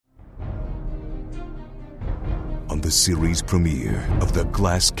on the series premiere of the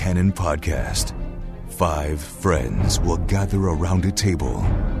Glass Cannon podcast. 5 friends will gather around a table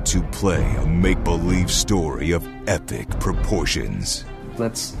to play a make-believe story of epic proportions.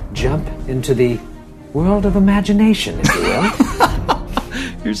 Let's jump into the world of imagination, if you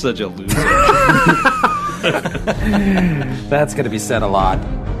will. You're such a loser. That's going to be said a lot.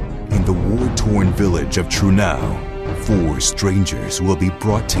 In the war-torn village of Trunau, 4 strangers will be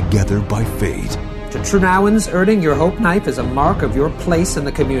brought together by fate. To Trunauans, earning your hope knife is a mark of your place in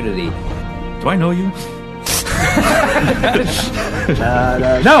the community. Do I know you?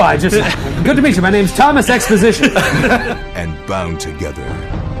 No, good to meet you. My name's Thomas Exposition. And bound together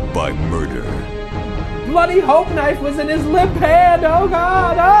by murder. Bloody hope knife was in his limp hand. Oh,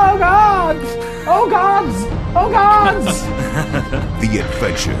 God. Oh, God. Oh, gods. Oh, gods. The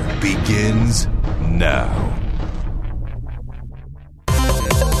adventure begins now.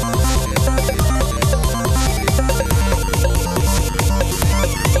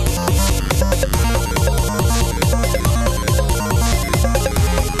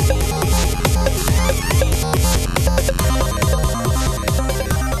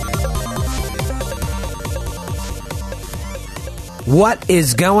 What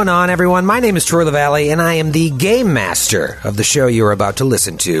is going on, everyone? My name is Troy LaValle, and I am the game master of the show you are about to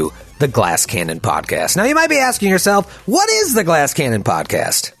listen to, the Glass Cannon Podcast. Now, you might be asking yourself, what is the Glass Cannon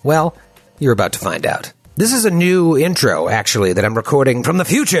Podcast? Well, you're about to find out. This is a new intro, actually, that I'm recording from the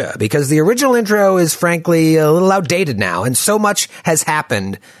future, because the original intro is, frankly, a little outdated now, and so much has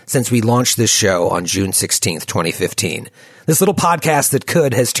happened since we launched this show on June 16th, 2015. This little podcast that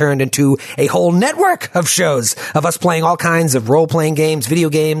could has turned into a whole network of shows of us playing all kinds of role-playing games, video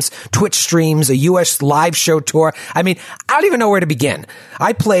games, Twitch streams, a U.S. live show tour. I mean, I don't even know where to begin.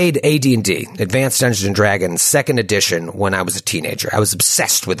 I played AD&D, Advanced Dungeons & Dragons, 2nd edition, when I was a teenager. I was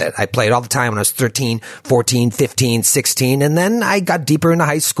obsessed with it. I played all the time when I was 13, 14, 15, 16, and then I got deeper into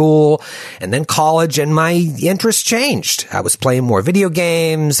high school, and then college, and my interests changed. I was playing more video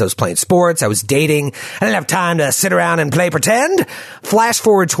games, I was playing sports, I was dating. I didn't have time to sit around and play pretend. Flash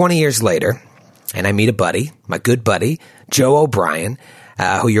forward 20 years later, and I meet a buddy, my good buddy, Joe O'Brien,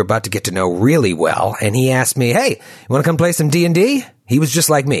 who you're about to get to know really well, and he asked me, hey, you want to come play some D&D? He was just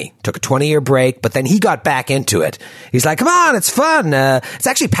like me, took a 20-year break, but then he got back into it. He's like, come on, it's fun. It's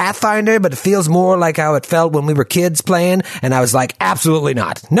actually Pathfinder, but it feels more like how it felt when we were kids playing, and I was like, absolutely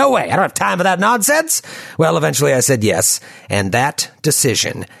not. No way, I don't have time for that nonsense. Well, eventually I said yes, and that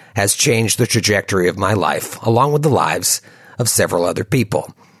decision has changed the trajectory of my life, along with the lives of several other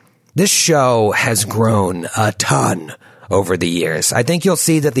people. This show has grown a ton over the years. I think you'll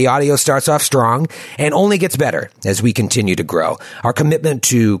see that the audio starts off strong and only gets better as we continue to grow. Our commitment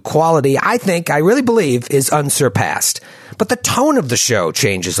to quality, I really believe, is unsurpassed. But the tone of the show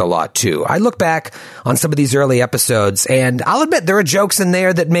changes a lot, too. I look back on some of these early episodes, and I'll admit there are jokes in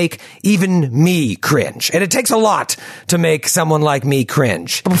there that make even me cringe. And it takes a lot to make someone like me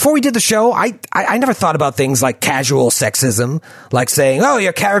cringe. But before we did the show, I never thought about things like casual sexism, like saying, oh,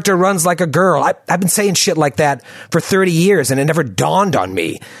 your character runs like a girl. I've been saying shit like that for 30 years, and it never dawned on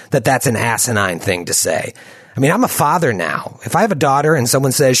me that that's an asinine thing to say. I mean, I'm a father now. If I have a daughter and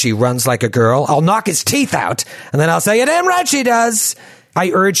someone says she runs like a girl, I'll knock his teeth out, and then I'll say, you're damn right she does.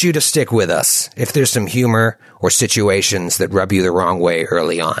 I urge you to stick with us if there's some humor or situations that rub you the wrong way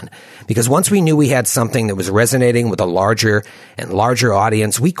early on. Because once we knew we had something that was resonating with a larger and larger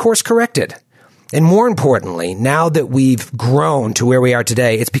audience, we course corrected. And more importantly, now that we've grown to where we are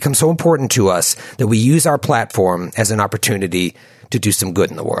today, it's become so important to us that we use our platform as an opportunity to do some good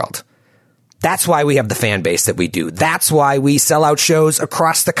in the world. That's why we have the fan base that we do. That's why we sell out shows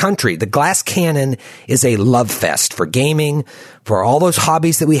across the country. The Glass Cannon is a love fest for gaming, for all those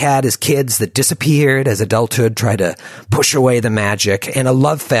hobbies that we had as kids that disappeared as adulthood tried to push away the magic, and a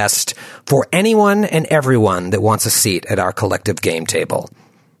love fest for anyone and everyone that wants a seat at our collective game table.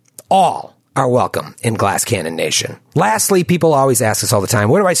 All are welcome in Glass Cannon Nation. Lastly, people always ask us all the time,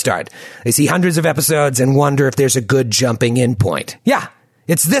 where do I start? They see hundreds of episodes and wonder if there's a good jumping in point. Yeah,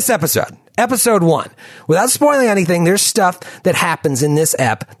 it's this episode. Episode 1. Without spoiling anything, there's stuff that happens in this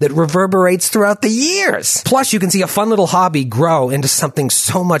ep that reverberates throughout the years. Plus, you can see a fun little hobby grow into something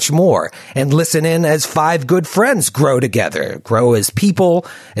so much more, and listen in as 5 good friends grow together, grow as people,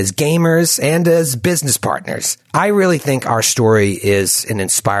 as gamers, and as business partners. I really think our story is an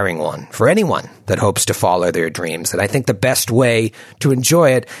inspiring one for anyone that hopes to follow their dreams, and I think the best way to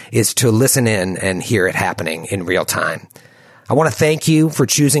enjoy it is to listen in and hear it happening in real time. I want to thank you for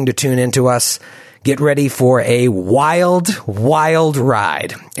choosing to tune into us. Get ready for a wild, wild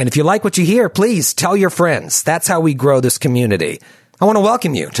ride. And if you like what you hear, please tell your friends. That's how we grow this community. I want to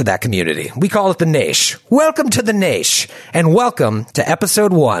welcome you to that community. We call it the Naish. Welcome to the Naish, and welcome to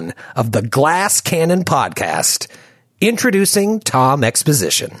episode 1 of the Glass Cannon Podcast, introducing Tom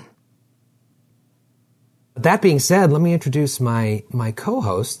Exposition. That being said, let me introduce my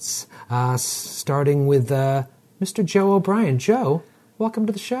co-hosts, starting with Mr. Joe O'Brien. Joe, welcome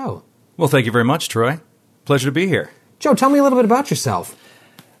to the show. Well, thank you very much, Troy. Pleasure to be here. Joe, tell me a little bit about yourself.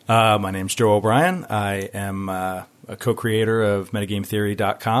 My name's Joe O'Brien. I am a co-creator of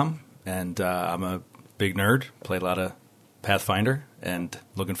MetaGameTheory.com, and I'm a big nerd. Play a lot of Pathfinder, and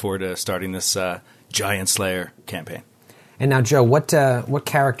looking forward to starting this Giant Slayer campaign. And now, Joe, what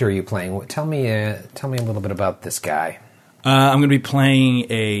character are you playing? Tell me a little bit about this guy. I'm going to be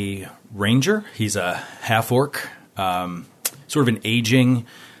playing a ranger. He's a half-orc, sort of an aging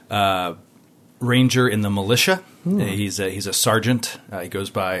ranger in the militia. He's a sergeant. He goes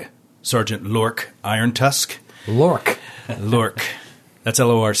by Sergeant Lork Irontusk. Lork. That's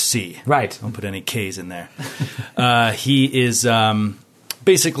L-O-R-C. Right. Don't put any K's in there. He is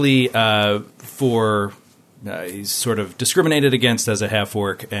basically he's sort of discriminated against as a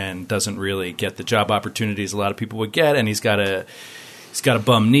half-orc and doesn't really get the job opportunities a lot of people would get, and he's got a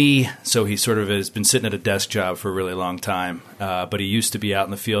bum knee, so he sort of has been sitting at a desk job for a really long time. But he used to be out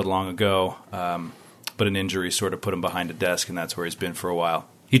in the field long ago, but an injury sort of put him behind a desk, and that's where he's been for a while.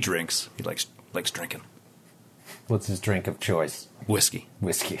 He drinks. He likes drinking. What's his drink of choice? Whiskey.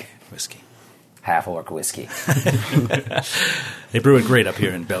 Half-orc whiskey. They brew it great up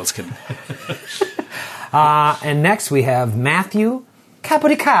here in Belskin. And next we have Matthew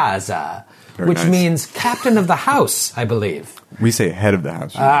Capodicasa, which means captain of the house, I believe. We say head of the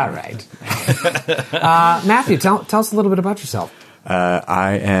house. All right. Matthew, tell us a little bit about yourself.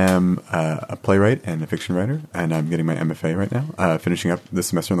 I am a playwright and a fiction writer, and I'm getting my MFA right now, finishing up this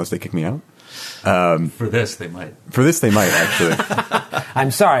semester unless they kick me out. For this, they might, actually.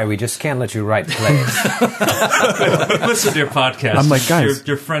 I'm sorry, we just can't let you write plays. Listen to your podcast. I'm like, guys.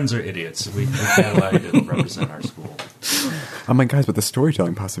 Your friends are idiots. We can't allow you to represent our school. I'm like, guys, but the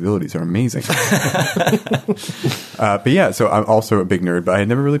storytelling possibilities are amazing. But yeah, so I'm also a big nerd, but I had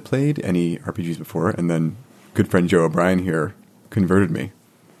never really played any RPGs before, and then good friend Joe O'Brien here converted me.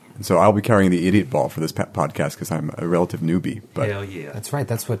 And so I'll be carrying the idiot ball for this podcast because I'm a relative newbie. But hell yeah. That's right.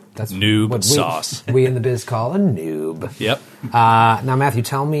 That's noob what sauce. We in the biz call a noob. Yep. Now, Matthew,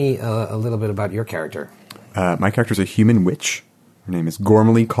 tell me a little bit about your character. My character's a human witch. Her name is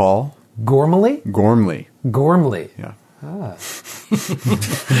Gormley Call. Gormley? Gormley. Yeah.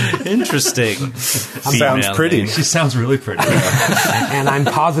 Interesting. Sounds pretty. She sounds really pretty. And I'm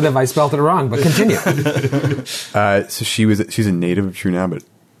positive I spelled it wrong, but continue. So she's a native of True Now, but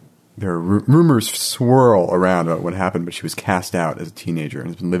there are rumors swirl around about what happened, but she was cast out as a teenager and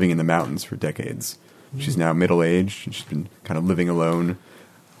has been living in the mountains for decades. She's now middle-aged, and she's been kind of living alone,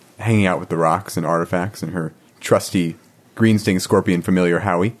 hanging out with the rocks and artifacts and her trusty green-sting scorpion familiar,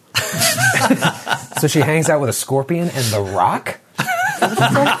 Howie. So she hangs out with a scorpion and the rock?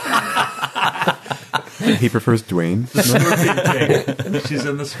 He prefers Dwayne. She's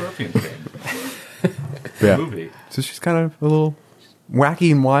in the Scorpion King. Yeah. Movie. So she's kind of a little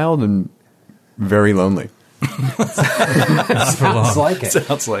wacky and wild and very lonely. Sounds like it.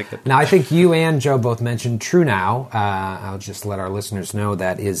 Sounds like it. Now, I think you and Joe both mentioned True Now. I'll just let our listeners know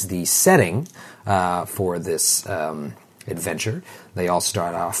that is the setting for this adventure. They all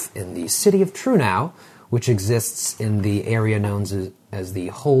start off in the city of True Now, which exists in the area known as the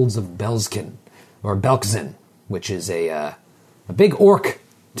Holds of Belskin, or Belkzen, which is a big orc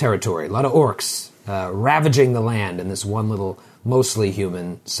territory. A lot of orcs ravaging the land, and this one little, mostly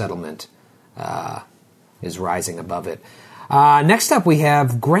human settlement is rising above it. Next up, we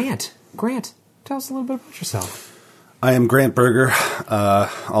have Grant. Grant, tell us a little bit about yourself. I am Grant Berger,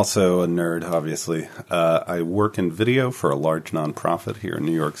 also a nerd, obviously. I work in video for a large nonprofit here in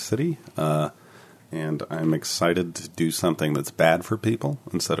New York City, and I'm excited to do something that's bad for people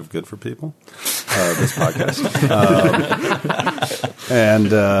instead of good for people, this podcast.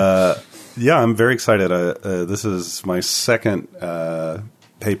 Yeah, I'm very excited. This is my second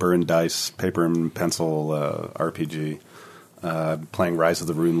paper and pencil RPG. Playing Rise of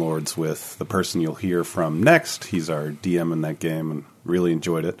the Rune Lords with the person you'll hear from next. He's our DM in that game and really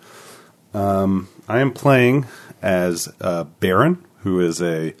enjoyed it. I am playing as Baron, who is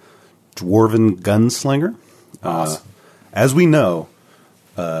a dwarven gunslinger. Awesome. As we know,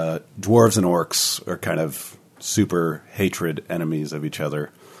 dwarves and orcs are kind of super hatred enemies of each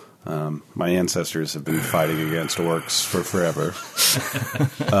other. My ancestors have been fighting against orcs for forever.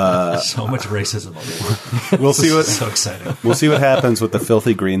 So much racism over there. We'll see what so exciting. We'll see what happens with the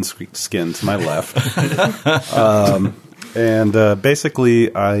filthy green skin to my left. And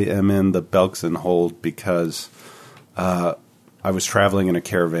basically, I am in the Belkzen hold because I was traveling in a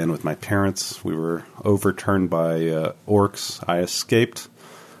caravan with my parents. We were overturned by orcs. I escaped,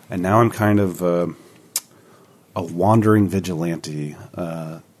 and now I'm kind of a wandering vigilante,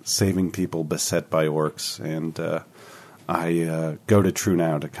 saving people beset by orcs. And I go to True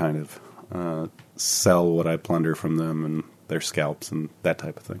Now to kind of sell what I plunder from them and their scalps and that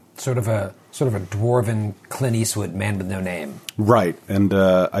type of thing. Sort of a dwarven Clint Eastwood man with no name. Right, and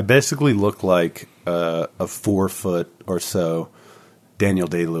I basically look like a 4 foot or so Daniel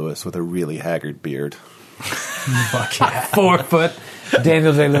Day-Lewis with a really haggard beard. Fuck yeah. 4 foot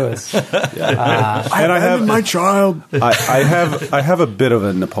Daniel Day-Lewis. Yeah. And I have my child. I have a bit of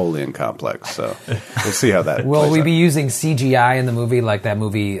a Napoleon complex, so we'll see how that. Will plays we out. be using CGI in the movie, like that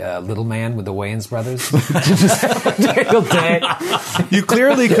movie Little Man with the Wayans brothers? Daniel Day. You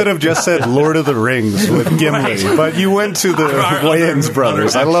clearly could have just said Lord of the Rings with Gimli, but you went to the Wayans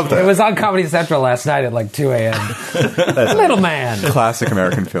brothers. I love that. It was on Comedy Central last night at like 2 a.m. Little Man. Classic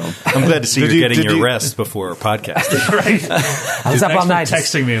American film. I'm glad to see Did you're you- getting did your you- rest before podcasting. I was up all night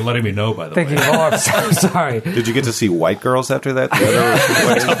Thanks for texting me and letting me know, by the thinking, way. oh, I'm so sorry. Did you get to see White Girls after that? The other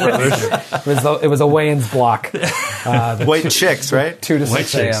Wayans brothers? It was a Wayans block. White chicks, right? 2 to White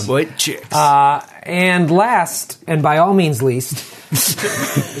 6 a.m. chicks. White chicks. And last, and by all means least,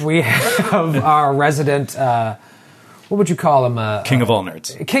 we have our resident, what would you call him? King of all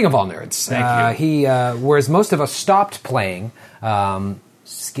nerds. King of all nerds. Thank you. He, whereas most of us stopped playing,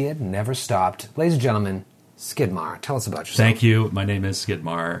 Skid never stopped. Ladies and gentlemen, Skidmar, tell us about yourself. Thank you. My name is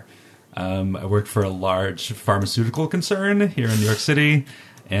Skidmar. I work for a large pharmaceutical concern here in New York City,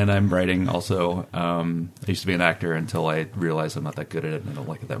 and I'm writing also. I used to be an actor until I realized I'm not that good at it and I don't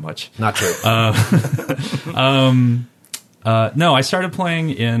like it that much. Not true. No, I started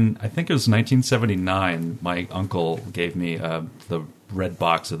playing in, I think it was 1979. My uncle gave me the red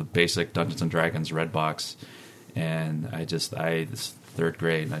box of the basic Dungeons & Dragons red box, and this third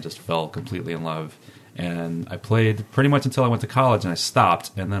grade, and I just fell completely in love. And I played pretty much until I went to college, and I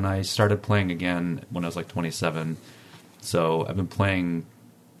stopped, and then I started playing again when I was like 27. So I've been playing,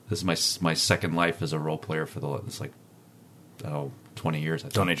 this is my second life as a role player for 20 years. I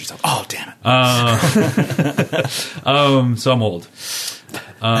think. Don't age yourself. Oh, damn it. So I'm old.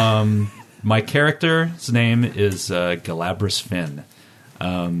 My character's name is Galabras Finn.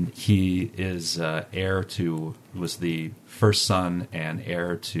 He is was the first son and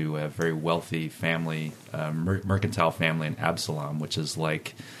heir to a very wealthy family, mercantile family in Absalom, which is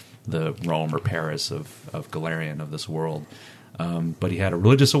like the Rome or Paris of Galarian, of this world. But he had a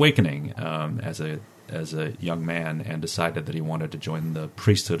religious awakening as a young man and decided that he wanted to join the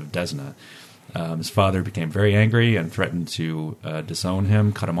priesthood of Desna. His father became very angry and threatened to disown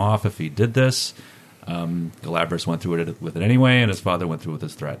him, cut him off if he did this. Galabras went through with it anyway, and his father went through with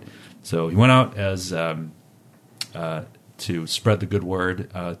his threat. So he went out as to spread the good word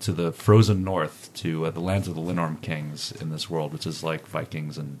to the frozen north, to the lands of the Linorm kings in this world, which is like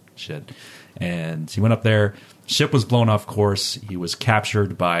Vikings and shit. And he went up there. Ship was blown off course. He was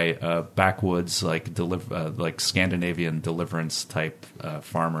captured by backwoods, like Scandinavian deliverance type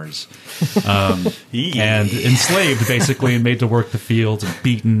farmers, and enslaved basically, and made to work the fields and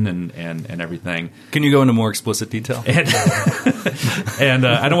beaten and everything. Can you go into more explicit detail? And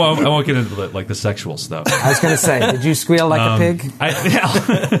I won't get into the sexual stuff. I was going to say, did you squeal like a pig?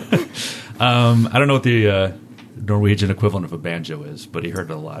 I don't know what the Norwegian equivalent of a banjo is, but he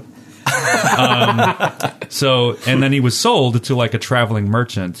heard it a lot. And then he was sold to like a traveling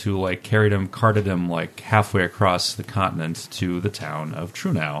merchant who carted him like halfway across the continent to the town of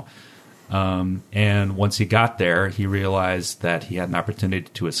Trunau. And once he got there, he realized that he had an opportunity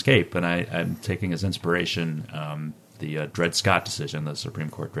to escape. And I'm taking as inspiration the Dred Scott decision, the Supreme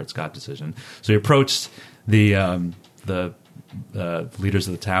Court Dred Scott decision. So he approached the leaders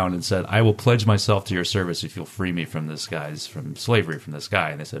of the town and said, "I will pledge myself to your service if you'll free me from slavery from this guy."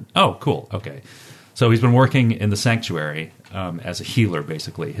 And they said, "Oh, cool, okay." So he's been working in the sanctuary as a healer,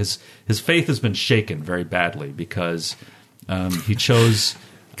 basically. His faith has been shaken very badly because he chose.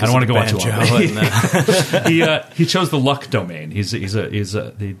 I don't want to go on too long. He chose the luck domain. He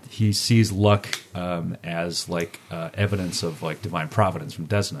sees luck as evidence of divine providence from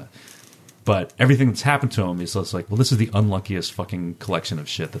Desna. But everything that's happened to him, he's just like, well, this is the unluckiest fucking collection of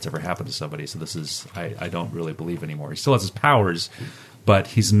shit that's ever happened to somebody. So this is, I don't really believe anymore. He still has his powers, but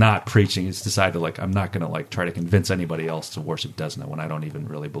he's not preaching. He's decided I'm not going to try to convince anybody else to worship Desna when I don't even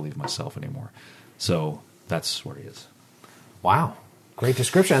really believe myself anymore. So that's where he is. Wow. Great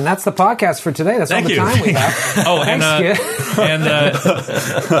description. And that's the podcast for today. That's Thank all the you. time we have. Oh, Thanks,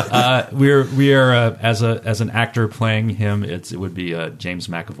 we are as an actor playing him. It would be James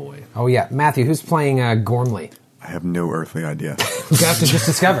McAvoy. Oh, yeah. Matthew, who's playing Gormley? I have no earthly idea. You have to just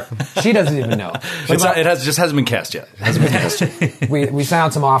discover. She doesn't even know. Just hasn't been cast yet. We sent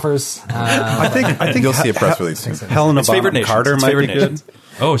out some offers. I think you'll see a press release soon. Helena It's favorite Bonham nation. Carter It's might favorite be nation. good.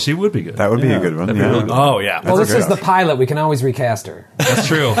 Oh, she would be good. That would be a good one. That'd be Yeah. really good. Oh, yeah. Well, this a great is the option. pilot. We can always recast her. That's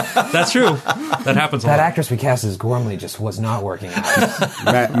true. That's true. That happens a That lot. actress we cast as Gormley just was not working out.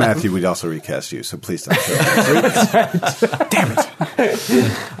 Matthew, we'd also recast you, so please don't. Show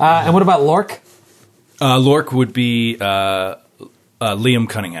it. And what about Lork? Lork would be Liam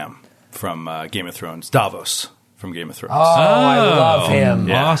Cunningham from Game of Thrones. Davos from Game of Thrones. Oh, I love him.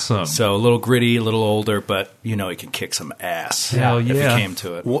 Yeah. Awesome. So a little gritty, a little older, but he can kick some ass. Hell If yeah. it came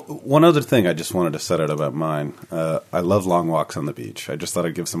to it. One other thing I just wanted to set out about mine. I love long walks on the beach. I just thought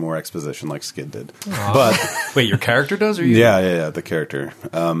I'd give some more exposition like Skid did. But Wait, your character does, or you? yeah, the character.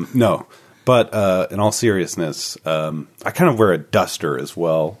 No, but in all seriousness, I kind of wear a duster as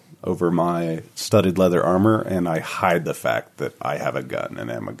well over my studded leather armor, and I hide the fact that I have a gun and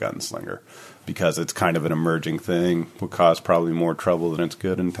am a gunslinger because it's kind of an emerging thing. Will cause probably more trouble than it's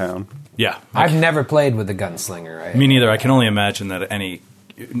good in town. Yeah. I've never played with a gunslinger. Me neither. I can only imagine that any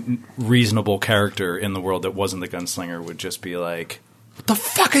reasonable character in the world that wasn't the gunslinger would just be like, what the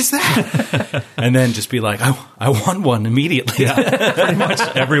fuck is that? And then just be like, I want one immediately. Yeah, pretty much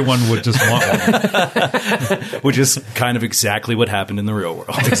everyone would just want one. Which is kind of exactly what happened in the real world.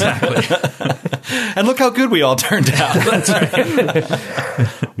 Exactly. And look how good we all turned out. That's right.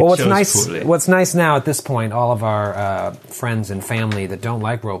 Well, what's Shows nice? poorly. What's nice now at this point, all of our friends and family that don't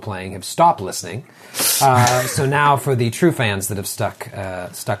like role playing have stopped listening. So now, for the true fans that have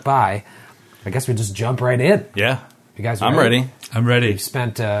stuck by, I guess we just jump right in. Yeah. You guys, I'm ready. I'm ready. We've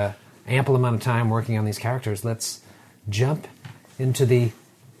spent ample amount of time working on these characters. Let's jump into the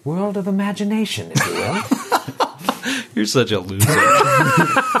world of imagination, if you will. You're such a loser.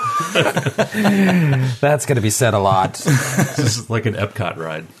 That's going to be said a lot. This is like an Epcot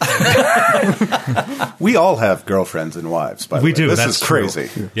ride. We all have girlfriends and wives. By the We way. do, This that's is crazy.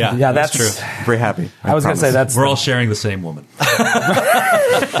 Yeah, Yeah, that's that's true. Very happy. I was going to say that's We're all sharing the same woman.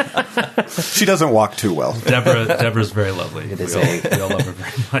 She doesn't walk too well. Deborah's very lovely. It is we all love her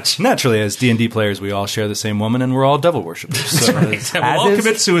very much. Naturally, as D&D players, we all share the same woman, and we're all devil worshippers. So We'll all is-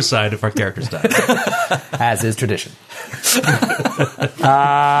 commit suicide if our characters die. as is tradition.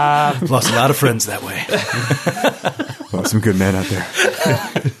 lost a lot of friends that way. Well, some good men out there.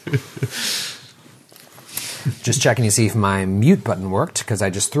 Just checking to see if my mute button worked because I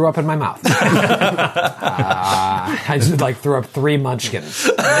just threw up in my mouth. I just threw up 3 munchkins.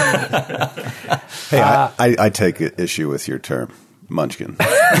 Hey, I take issue with your term, munchkin.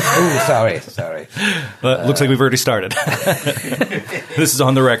 Ooh, sorry. But looks like we've already started. This is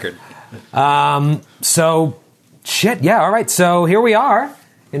on the record. So, shit, yeah, all right. So here we are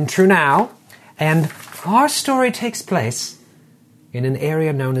in True Now, and our story takes place in an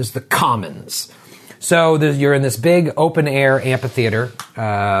area known as the Commons. So you're in this big open-air amphitheater,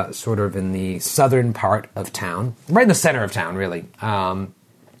 sort of in the southern part of town, right in the center of town, really. And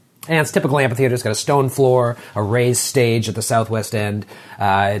it's typical amphitheater. It's got a stone floor, a raised stage at the southwest end.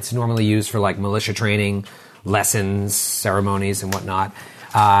 It's normally used for like militia training, lessons, ceremonies, and whatnot.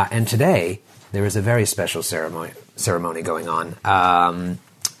 And today, there is a very special ceremony going on.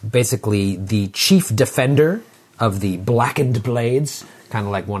 Basically, the chief defender of the Blackened Blades, kind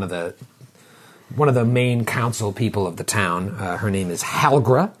of like one of the main council people of the town. Her name is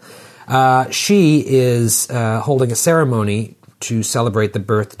Halgra. She is holding a ceremony to celebrate the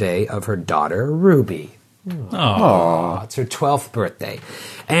birthday of her daughter, Ruby. Oh, It's her 12th birthday.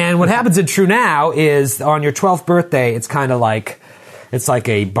 And what happens in True Now is on your 12th birthday, it's kind of like, it's like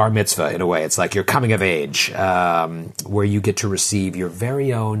a bar mitzvah in a way. It's like your coming of age, where you get to receive your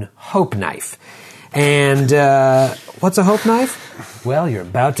very own hope knife. And what's a hope knife? Well, you're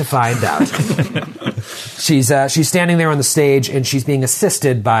about to find out. She's standing there on the stage, and she's being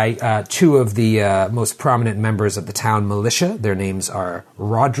assisted by 2 of the most prominent members of the town militia. Their names are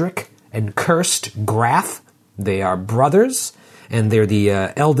Roderick and Cursed Graff. They are brothers, and they're the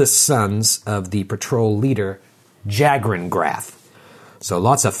eldest sons of the patrol leader, Jagrin Graff. So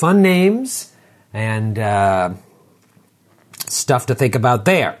lots of fun names and stuff to think about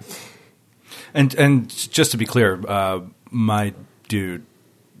there. And just to be clear, my dude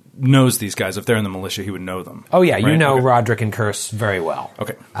knows these guys. If they're in the militia, he would know them. Oh, yeah, you Right? know Okay. Roderick and Curse very well.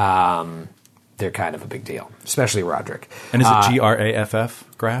 Okay. They're kind of a big deal, especially Roderick. And is it Graff?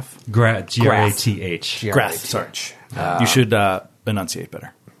 Graph? Grath. G-R-A-T-H. Grath, sorry. You should enunciate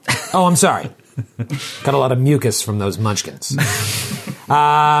better. Oh, I'm sorry. Got a lot of mucus from those munchkins.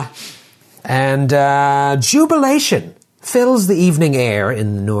 And jubilation fills the evening air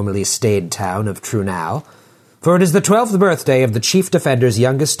in the normally staid town of Trunau, for it is the 12th birthday of the Chief Defender's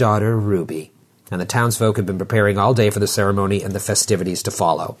youngest daughter, Ruby, and the townsfolk have been preparing all day for the ceremony and the festivities to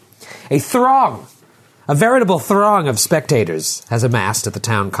follow. A veritable throng of spectators has amassed at the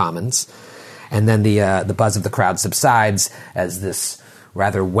town commons, and then the buzz of the crowd subsides as this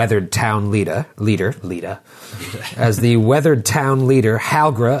rather weathered town leader, as the weathered town leader,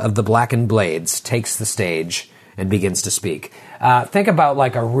 Halgra of the Blackened Blades, takes the stage and begins to speak. Think about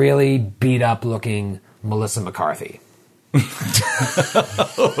like a really beat-up looking Melissa McCarthy.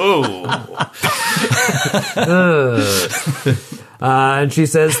 And she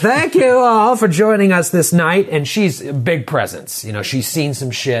says, "Thank you all for joining us this night." And she's a big presence. You know, she's seen some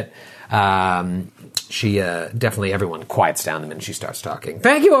shit. She definitely, everyone quiets down the minute she starts talking.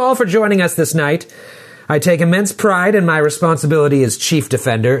 "Thank you all for joining us this night. I take immense pride in my responsibility as Chief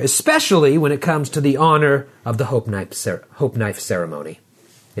Defender, especially when it comes to the honor of the Hope Knife ceremony.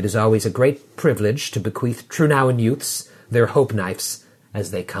 It is always a great privilege to bequeath Trunauan youths their Hope Knives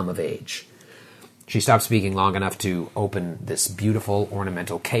as they come of age." She stops speaking long enough to open this beautiful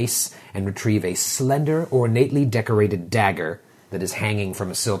ornamental case and retrieve a slender, ornately decorated dagger that is hanging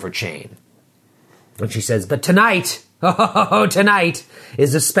from a silver chain. And she says, "But tonight, tonight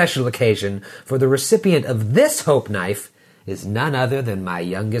is a special occasion, for the recipient of this Hope Knife is none other than my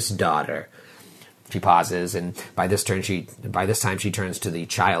youngest daughter." She pauses, and by this time she turns to the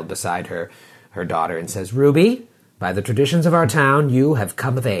child beside her daughter, and says, "Ruby, by the traditions of our town, you have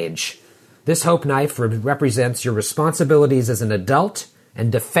come of age. This Hope Knife represents your responsibilities as an adult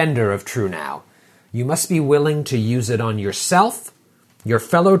and defender of Trunau. You must be willing to use it on yourself, your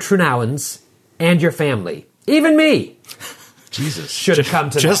fellow Trunauans, and your family. Even me." Jesus. Should have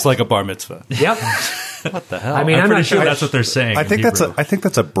come to just that. like a bar mitzvah. Yep. What the hell? I mean, I'm pretty not sure Jewish. that's what they're saying. I think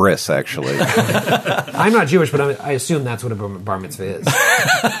that's a bris, actually. I'm not Jewish, but I assume that's what a bar mitzvah is.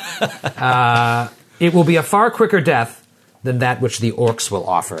 It will be a far quicker death than that which the orcs will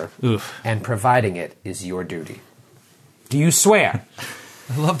offer, and providing it is your duty. Do you swear?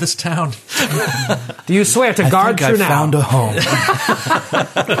 I love this town. Do you swear to guard Trunau? I found a home.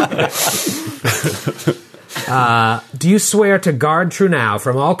 Do you swear to guard Trunau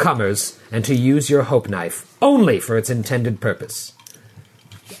from all comers and to use your Hope Knife only for its intended purpose?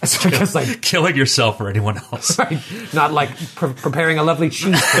 So I guess like Killing yourself or anyone else. right, not like preparing a lovely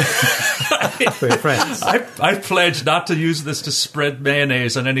cheese for your friends. I pledge not to use this to spread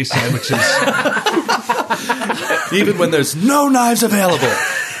mayonnaise on any sandwiches. Even when there's no knives available.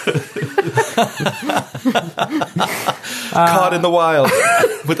 Caught in the wild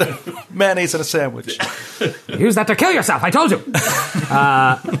with a mayonnaise and a sandwich. Use that to kill yourself, I told you!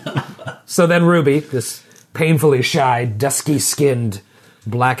 So then Ruby, this painfully shy, dusky-skinned,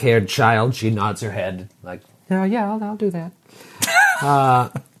 black-haired child, she nods her head like, yeah, I'll do that.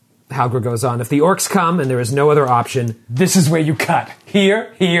 Halgra goes on, "If the orcs come and there is no other option, this is where you cut.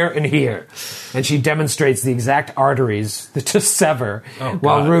 Here, here, and here." And she demonstrates the exact arteries to sever,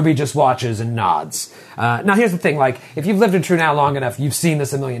 while Ruby just watches and nods. Now here's the thing, like, if you've lived in Trunau long enough, you've seen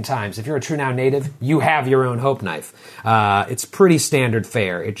this a million times. If you're a Trunau native, you have your own Hope Knife. It's pretty standard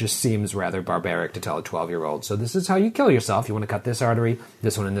fare. It just seems rather barbaric to tell a 12-year-old. So this is how you kill yourself. You want to cut this artery,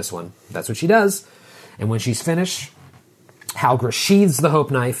 this one, and this one. That's what she does. And when she's finished, Halgra sheathes the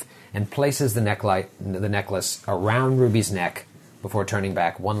Hope Knife and places the necklace around Ruby's neck before turning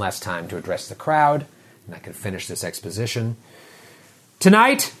back one last time to address the crowd, and I can finish this exposition.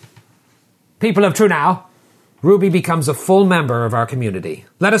 "Tonight, people of Trunau, Ruby becomes a full member of our community.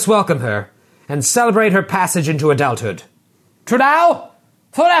 Let us welcome her and celebrate her passage into adulthood. Trunau,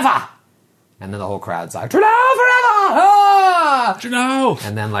 forever!" And then the whole crowd's like, "Trunau, forever! Ah!" Trunau!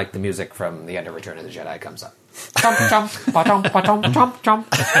 And then, like, the music from the end of Return of the Jedi comes up. Chomp, chomp, ba-chomp, ba-chomp, chomp, chomp.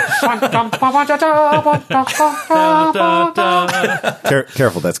 Chomp, chomp, ba-ba-cha-cha, ba-cha-cha.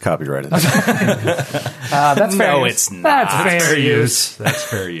 Careful, that's copyrighted. That's fair No, use. it's not. That's fair use. That's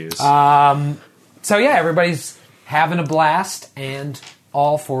fair use. So yeah, everybody's having a blast, and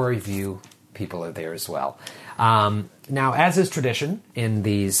all four of you people are there as well. Now, as is tradition in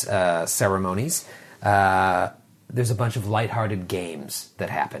these ceremonies, there's a bunch of lighthearted games that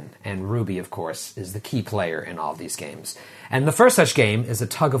happen, and Ruby, of course, is the key player in all of these games. And the first such game is a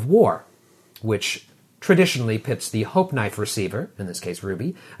tug of war, which traditionally pits the Hope Knife receiver, in this case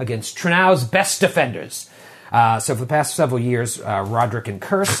Ruby, against Trunau's best defenders. So for the past several years, Roderick and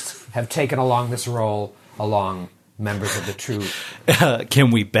Kirst have taken along this role along members of the true...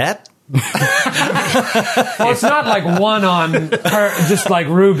 Can we bet? Well, it's not like one on her, just like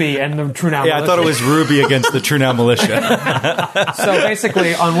Ruby and the True Now Yeah, Militia. I thought it was Ruby against the True Now Militia. So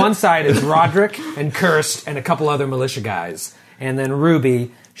basically, on one side is Roderick and Kirst and a couple other militia guys. And then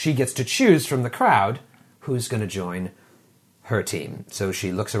Ruby, she gets to choose from the crowd who's going to join her team. So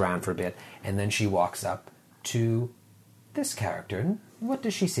she looks around for a bit, and then she walks up to this character. And what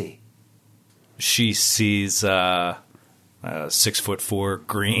does she see? She sees a 6'4"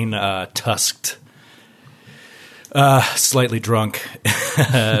 green, tusked, slightly drunk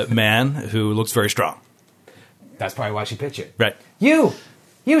man who looks very strong. That's probably why she picked you. Right. You,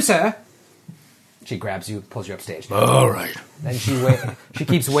 sir. She grabs you, pulls you upstage. All right. Then she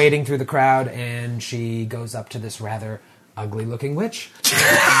keeps wading through the crowd, and she goes up to this rather ugly-looking witch.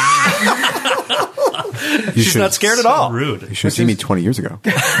 She's not scared at all. Rude. You should have seen me 20 years ago.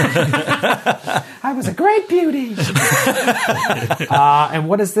 I was a great beauty. And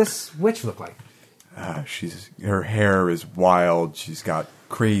what does this witch look like? Her hair is wild. She's got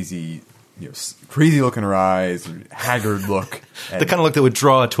crazy look in her eyes, haggard look. The kind of look that would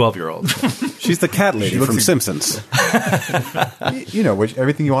draw a 12-year-old. She's the cat lady from Simpsons.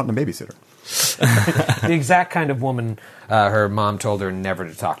 Everything you want in a babysitter. The exact kind of woman her mom told her never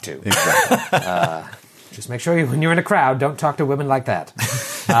to talk to. Exactly. Just make sure when you're in a crowd, don't talk to women like that.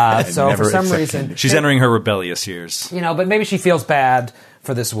 So never for some accept reason... candy. She's entering her rebellious years. but maybe she feels bad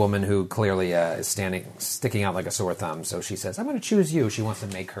for this woman who clearly is sticking out like a sore thumb. So she says, I'm going to choose you. She wants to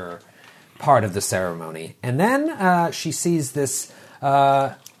make her part of the ceremony. And then she sees this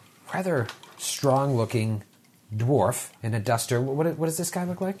rather strong-looking dwarf in a duster. What does this guy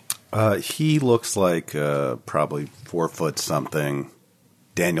look like? He looks like probably 4 foot something.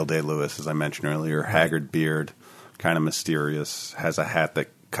 Daniel Day-Lewis, as I mentioned earlier, haggard beard, kind of mysterious, has a hat that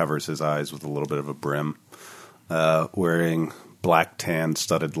covers his eyes with a little bit of a brim, wearing black tan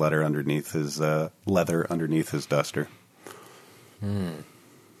studded leather underneath his duster.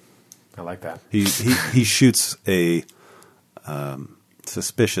 I like that. He shoots a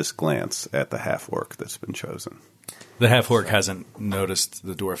suspicious glance at the half-orc that's been chosen. The half-orc hasn't noticed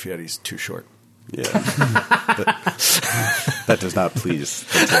the dwarf yet. He's too short. Yeah. That does not please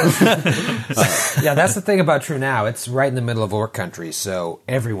the dwarf. Yeah, that's the thing about True Now. It's right in the middle of orc country, so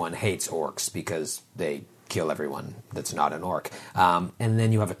everyone hates orcs because they kill everyone that's not an orc. And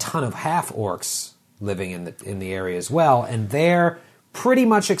then you have a ton of half-orcs living in the area as well, and they're pretty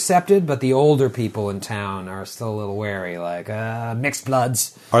much accepted, but the older people in town are still a little wary, like mixed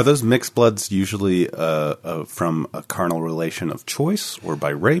bloods. Are those mixed bloods usually from a carnal relation of choice or by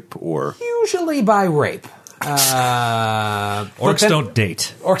rape? Or Usually by rape. Orcs don't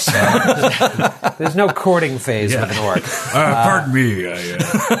date. Orcs. There's no courting phase with an orc. Pardon me.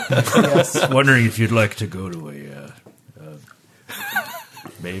 I wondering if you'd like to go to a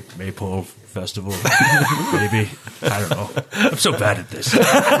Maypole festival, maybe. I don't know. I'm so bad at this.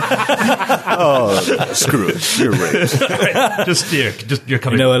 screw it, you're raped. Just you're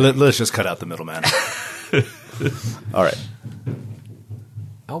coming. Let's just cut out the middleman. All right.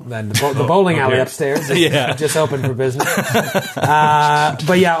 Oh, then the bowling alley upstairs is just open for business.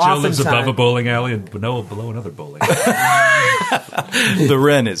 But yeah, Joe lives above a oftentimes bowling alley and below another bowling. The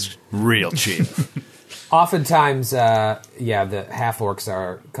rent is real cheap. Oftentimes, the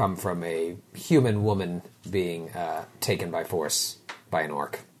half-orcs come from a human woman being taken by force by an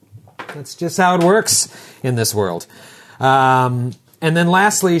orc. That's just how it works in this world. And then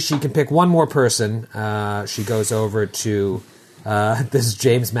lastly, she can pick one more person. She goes over to this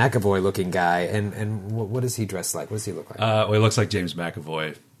James McAvoy-looking guy. And what does he dress like? What does he look like? Well, he looks like James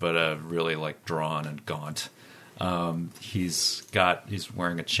McAvoy, but really like drawn and gaunt. He's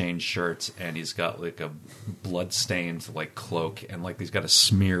wearing a chain shirt and he's got like a blood-stained like cloak and like he's got a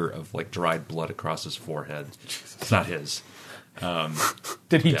smear of like dried blood across his forehead. It's not his.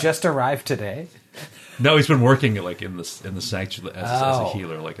 Did he just arrive today? No, he's been working like in the sanctuary as a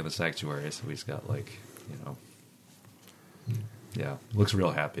healer, like in the sanctuary. So he's got like looks real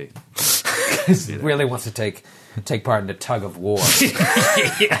happy. He really wants to take part in a tug of war.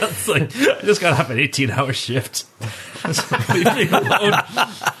 It's like I just got off an 18-hour shift. Leave me alone.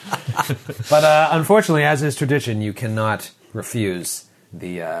 But unfortunately, as is tradition, you cannot refuse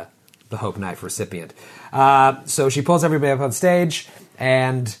the Hope Knife recipient. So she pulls everybody up on stage,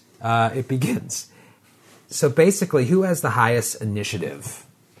 and it begins. So basically, who has the highest initiative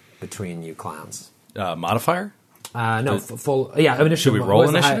between you clowns? Modifier? No, full. Yeah, initiative. Should we roll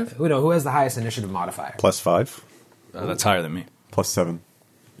initiative? Who has the highest initiative modifier? +5. That's higher than me. +7.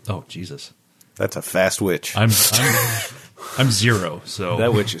 Oh Jesus, That's a fast witch. I'm 0. So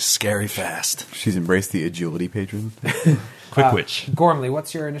That witch is scary fast. She's embraced the agility patron. Quick witch. Gormley,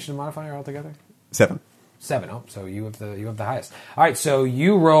 what's your initiative modifier altogether? 7. 7. Oh, so you have the highest. All right, so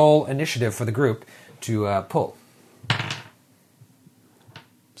you roll initiative for the group to pull.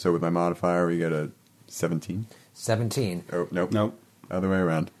 So with my modifier, we get a 17. 17. Oh, nope. Nope. Other way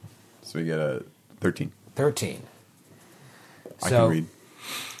around. So we get a 13. 13. I can read.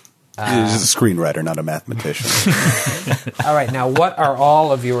 He's a screenwriter, not a mathematician. All right, now what are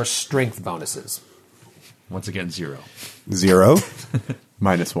all of your strength bonuses? Once again, 0. 0.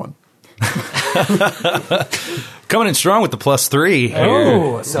 -1. Coming in strong with the +3.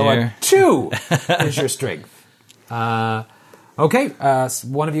 Oh, so Here. a 2 is your strength. Okay,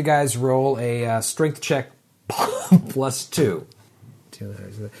 one of you guys roll a strength check +2.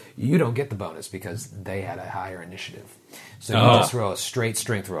 You don't get the bonus because they had a higher initiative. So you just roll a straight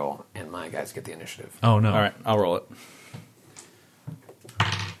strength roll, and my guys get the initiative. Oh, no. All right, I'll roll it.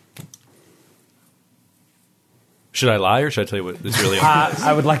 Should I lie or should I tell you what it's really on?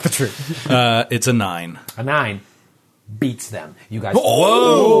 I would like the truth. It's a 9. A 9 beats them. You guys,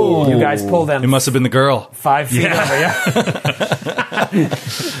 whoa! You guys pull them It must have been the girl. 5 feet over. Yeah.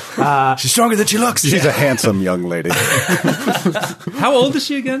 She's stronger than she looks. She's a handsome young lady. How old is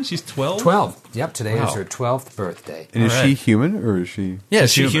she again? She's 12? 12. Yep, today is Wow. her 12th birthday. And is All she right. human or is she... Yeah,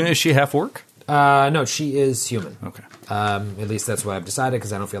 is human. she half orc? No, she is human. Okay. At least that's what I've decided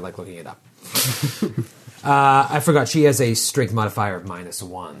because I don't feel like looking it up. I forgot she has a strength modifier of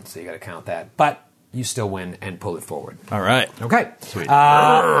 -1, so you got to count that. But you still win and pull it forward. All right. Okay. Sweet.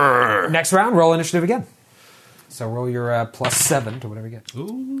 Next round, roll initiative again. So roll your +7 to whatever you get.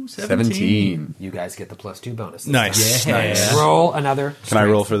 Ooh, 17. You guys get the +2 bonus. this Nice. time. Nice. Roll another. Can I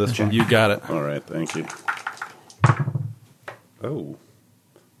roll for this one? You got it. All right, thank you. Oh.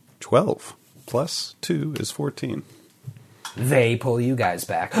 12 plus 2 is 14. They pull you guys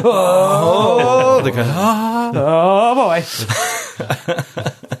back. Oh, the guy. Oh boy.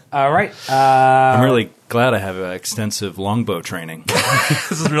 All right. I'm really glad I have extensive longbow training.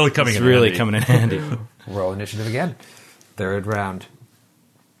 This is really coming It's in really handy. coming in handy. Roll initiative again. Third round.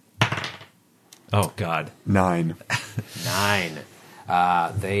 Oh, God. 9. 9.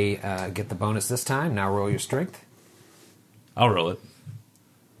 They get the bonus this time. Now roll your strength. I'll roll it.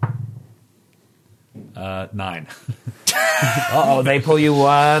 9. Uh-oh, they pull you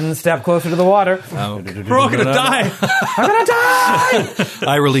one step closer to the water. We're all going to die. I'm gonna die!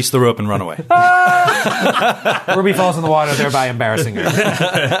 I release the rope and run away. Ruby falls in the water, thereby embarrassing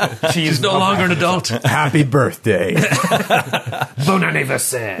her. She's no longer an adult. Happy birthday. Bon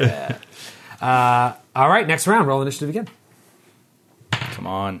anniversaire. All right, next round. Roll initiative again. Come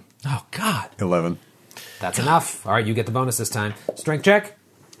on. Oh, God. 11. That's enough. All right, you get the bonus this time. Strength check.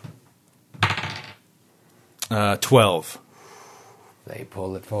 12. They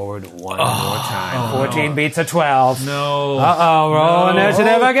pull it forward one more time. 14 beats a 12. No. Uh-oh, roll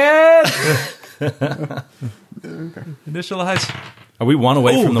initiative again. Initialize. Are we one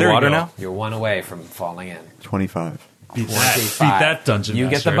away Oh, from the there you water go. now? You're one away from falling in. 25. Beat that. 25. Beat that dungeon You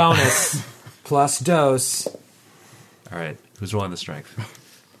get the master. bonus. Plus dose. All right. Who's rolling the strength?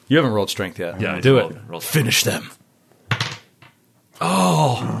 You haven't rolled strength yet. Yeah, I do rolled- it. rolled- Finish them.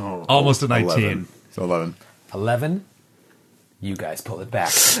 Almost a 19. 11. So 11. 11. You guys pull it back.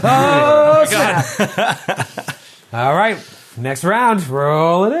 Oh, snap. All right. Next round.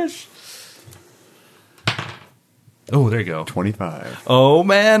 Roll it ish. Oh, there you go. 25. Oh,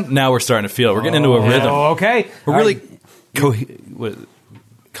 man. Now we're starting to feel it. We're getting into a rhythm. Oh, okay. We're All really right.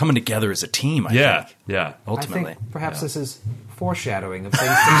 coming together as a team, I Yeah. think, Yeah. ultimately. I think perhaps this is foreshadowing of things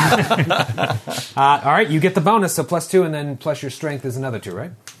to come. All right, you get the bonus, so +2, and then plus your strength is another 2,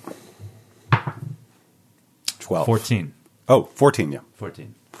 right? 12. 14. Oh, 14, yeah.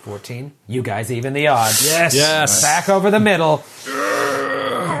 14. 14. You guys even the odds. Yes. Yes. Back over the middle.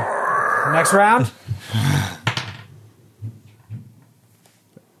 Next round.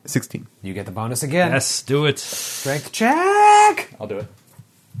 16. You get the bonus again. Yes, do it. Strength check. I'll do it.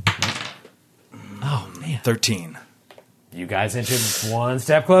 Oh, man. 13. You guys inching one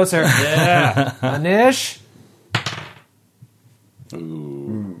step closer. Yeah. Anish. Is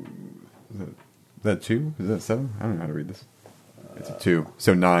that 2? Is that 7? I don't know how to read this. It's a 2.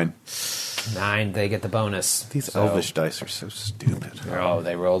 So 9. 9, they get the bonus. These So- elvish dice are so stupid. Oh,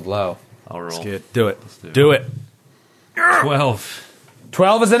 they rolled low. I'll roll. Good. Do it. do it. Do it. 12.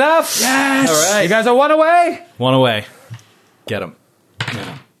 12 is enough. Yes. All right. You guys are one away. One away. Get him.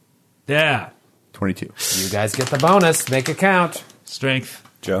 Yeah. 22. You guys get the bonus. Make it count. Strength.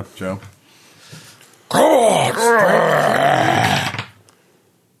 Joe? Joe?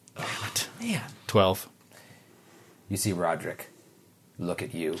 12. You see Roderick look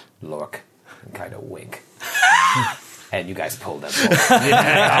at you, Lork, and kind of wink. And you guys pulled them. They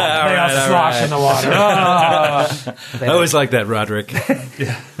all slosh in the water. Oh. I always like that, Roderick.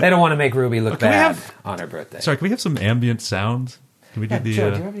 They don't want to make Ruby look bad on her birthday. Sorry, can we have some ambient sound? Can we do the?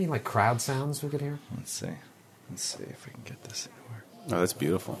 Joe, do you have any like crowd sounds we could hear? Let's see if we can get this anywhere. Oh, that's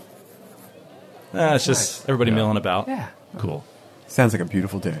beautiful. It's just everybody milling about. Yeah. Cool. Sounds like a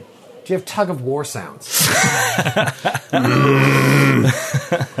beautiful day. Do you have tug of war sounds?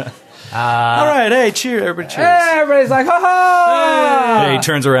 All right, hey, cheer! Everybody cheers. Hey, everybody's like, ha ha! Hey, he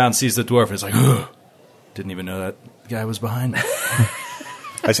turns around, sees the dwarf, and is like, ugh. Didn't even know that guy was behind me.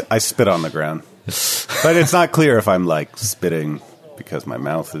 I spit on the ground, but it's not clear if I'm like spitting because my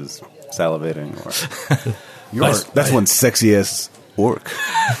mouth is salivating or that's one sexiest orc.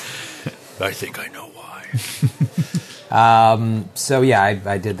 I think I know why. So yeah,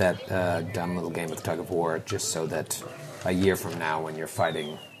 I did that dumb little game of tug of war just so that a year from now, when you're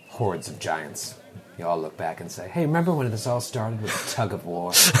fighting hordes of giants, you all look back and say, "Hey, remember when this all started with a tug of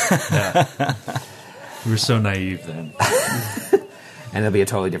war?" We were so naive then. And it'll be a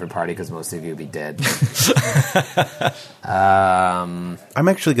totally different party because most of you will be dead. I'm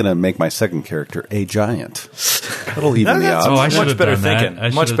actually going to make my second character a giant. That'll even the odds. Oh, I should Much have better done that. thinking. I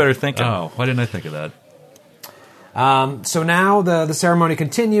should Much have- better thinking. Oh, why didn't I think of that? So now the ceremony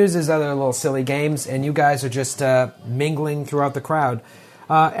continues. There's other little silly games, and you guys are just mingling throughout the crowd.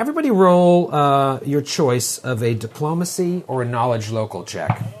 Everybody roll your choice of a diplomacy or a knowledge local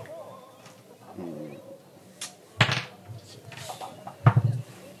check.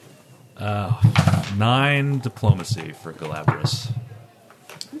 Oh, 9 diplomacy for Galabras.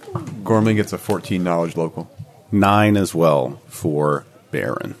 Gormley gets a 14 knowledge local. 9 as well for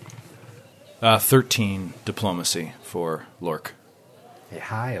Baron. 13 diplomacy for Lork. A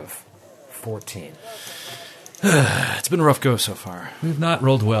high of 14. It's been a rough go so far. We've not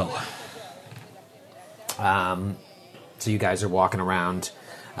rolled well. So you guys are walking around,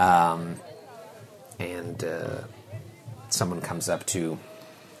 and someone comes up to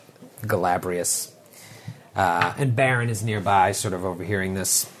Galabrius, and Baron is nearby, sort of overhearing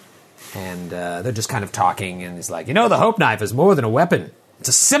this, and they're just kind of talking, and he's like, "You know, the Hope Knife is more than a weapon. It's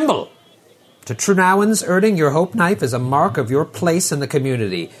a symbol. To Trunauans, earning your Hope Knife is a mark of your place in the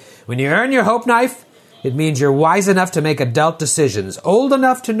community. When you earn your Hope Knife, it means you're wise enough to make adult decisions, old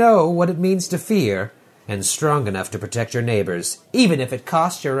enough to know what it means to fear, and strong enough to protect your neighbors, even if it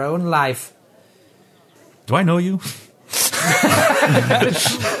costs your own life." Do I know you?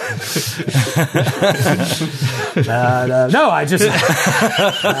 No, I just...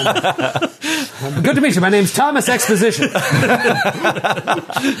 good to meet you. My name's Thomas Exposition.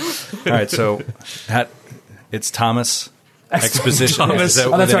 All right, so it's Thomas Exposition. Thomas. Is that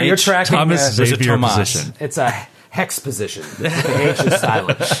Oh, that's with an right. You're H? tracking... Thomas Or is it Xavier Tomas? position. It's a hex position. The H is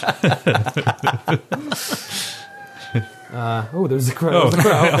silent. There's a crow. There's a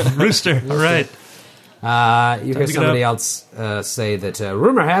crow. Rooster. All right. You hear to get somebody up. else say that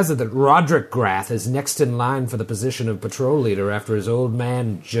rumor has it that Roderick Grath is next in line for the position of patrol leader after his old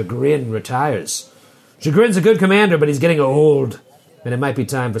man Jagrin retires. Jagrin's a good commander, but he's getting old, and it might be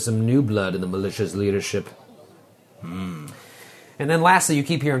time for some new blood in the militia's leadership. And then lastly, you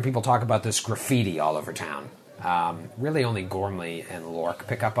keep hearing people talk about this graffiti all over town. Really only Gormley and Lork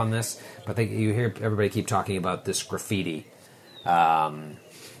pick up on this, but you hear everybody keep talking about this graffiti.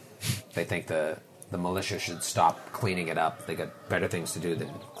 They think the militia should stop cleaning it up. They got better things to do than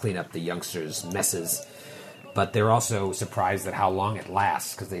clean up the youngsters' messes. But they're also surprised at how long it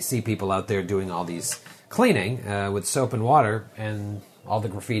lasts, because they see people out there doing all these cleaning with soap and water, and all the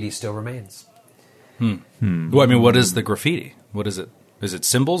graffiti still remains. Well, I mean, what is the graffiti? What is it? Is it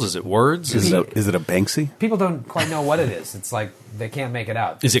symbols? Is it words? Is it a Banksy? People don't quite know what it is. It's like they can't make it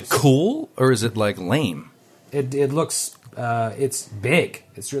out. Is it cool or is it like lame? It looks... it's big.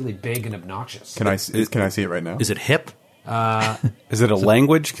 It's really big and obnoxious. Can I see it right now? Is it hip? Is it a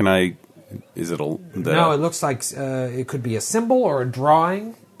language? Is it a... No, it looks like it could be a symbol or a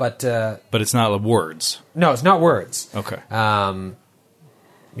drawing, but... But it's not words. no, it's not words. Okay.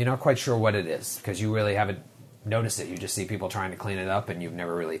 You're not quite sure what it is, because you really haven't noticed it. You just see people trying to clean it up, and you've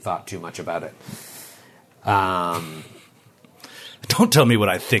never really thought too much about it. Don't tell me what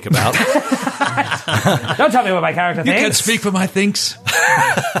I think about. Don't tell me what my character You thinks. can't speak for my thinks.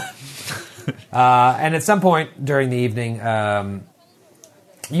 And at some point during the evening,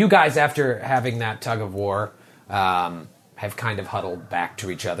 you guys, after having that tug of war, have kind of huddled back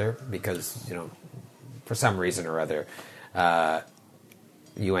to each other because, for some reason or other,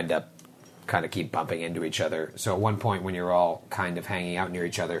 you end up kind of keep bumping into each other. So at one point when you're all kind of hanging out near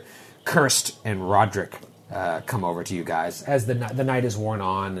each other, Kirst and Roderick come over to you guys as the night is worn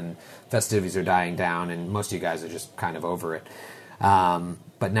on and festivities are dying down, and most of you guys are just kind of over it.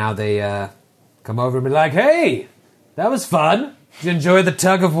 But now they come over and be like, "Hey, that was fun. Did you enjoy the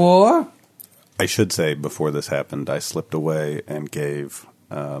tug of war?" I should say, before this happened, I slipped away and gave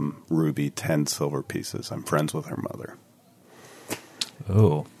Ruby 10 silver pieces. I'm friends with her mother.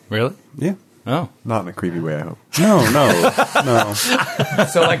 Oh. Really? Yeah. Oh. Not in a creepy way, I hope. No.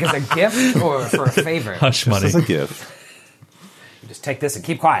 So, like, as a gift or for a favor? Hush money. This is a gift. You just take this and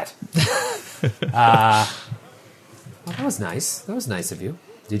keep quiet. Well, that was nice. That was nice of you.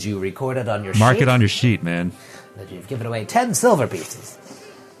 Did you record it on your Mark sheet? it on your sheet, man. That you've given away 10 silver pieces.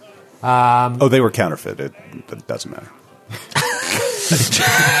 They were counterfeit. It doesn't matter.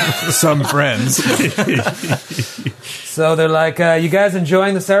 Some friends. So they're like, you guys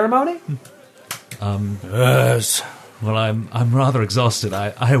enjoying the ceremony? Yes. Well, I'm rather exhausted.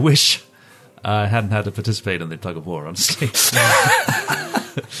 I wish I hadn't had to participate in the tug of war, honestly.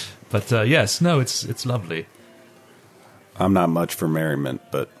 But yes, no, it's lovely. I'm not much for merriment,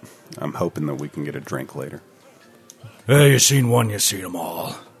 but I'm hoping that we can get a drink later. Hey, you seen one, you seen them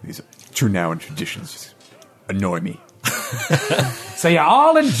all. These true now and traditions just annoy me. So you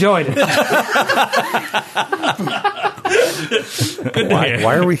all enjoyed it.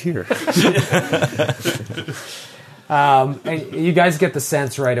 Why are we here? And you guys get the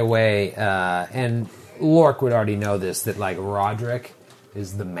sense right away, and Lork would already know this, that, like, Roderick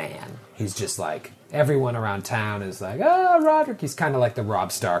is the man. He's just like, everyone around town is like, Roderick. He's kind of like the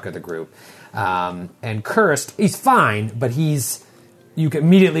Rob Stark of the group. And Cursed, he's fine, but you can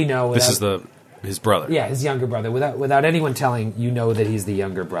immediately know. This is his brother. Yeah, his younger brother. Without anyone telling, you know that he's the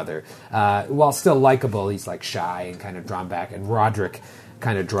younger brother. While still likable, he's like shy and kind of drawn back, and Roderick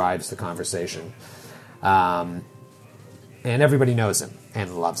kind of drives the conversation. And everybody knows him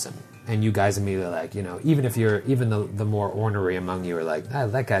and loves him. And you guys immediately like, even if you're, even the more ornery among you are like,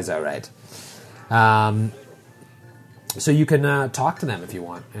 that guy's all right. So you can talk to them if you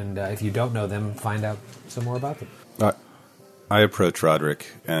want. And if you don't know them, find out some more about them. I approach Roderick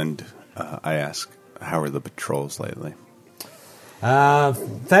and I ask, how are the patrols lately?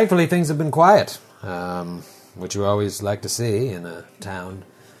 Thankfully, things have been quiet, which you always like to see in a town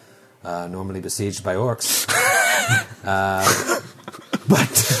normally besieged by orcs.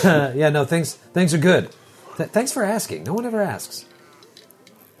 But yeah, no, things are good. Thanks for asking. No one ever asks.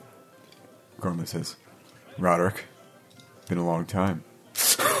 Gormley says, Roderick, been a long time.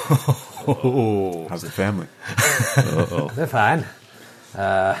 How's the family? They're fine.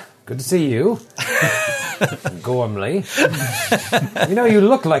 Good to see you. Gormley. You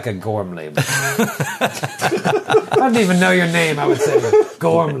look like a Gormley. But I don't even know your name, I would say.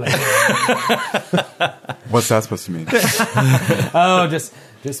 Gormley. What's that supposed to mean? Oh, just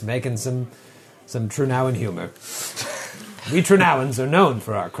making some Trunauan humor. We Trunauans are known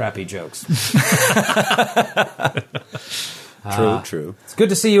for our crappy jokes. True. It's good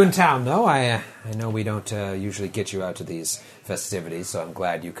to see you in town, though. I know we don't usually get you out to these festivities, so I'm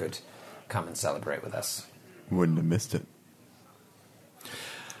glad you could come and celebrate with us. Wouldn't have missed it.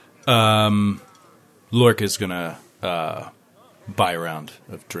 Lork is going to buy a round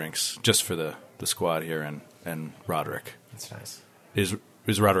of drinks just for the squad here and Roderick. That's nice. Is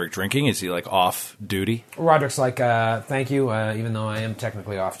Roderick drinking? Is he, like, off duty? Roderick's like, thank you. Even though I am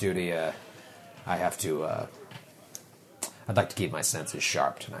technically off duty, I have to... I'd like to keep my senses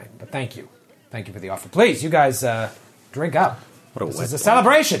sharp tonight, but thank you. Thank you for the offer. Please, you guys, drink up. This is a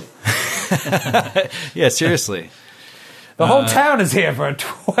celebration. Yeah, seriously. The whole town is here for a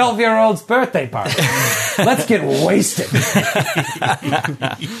 12-year-old's birthday party. Let's get wasted.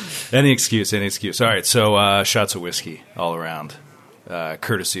 Any excuse. All right, so shots of whiskey all around,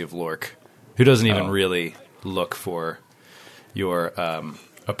 courtesy of Lork, who doesn't even really look for your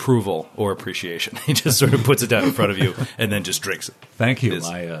approval or appreciation. He just sort of puts it down in front of you and then just drinks it. Thank you,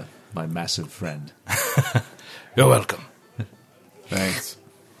 my massive friend. You're welcome. Thanks.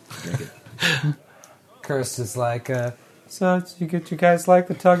 Drink it. Cursed is like, so you guys like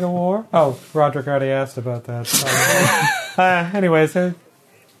the tug of war? Oh, Roderick already asked about that. So, anyways, yeah,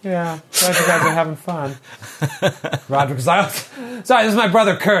 glad you guys are having fun. Roderick's like, sorry, this is my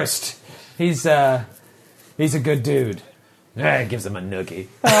brother Cursed. He's a good dude. Gives him a noogie.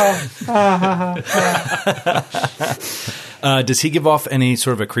 Does he give off any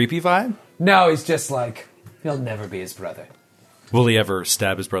sort of a creepy vibe? No, he's just like, he'll never be his brother. Will he ever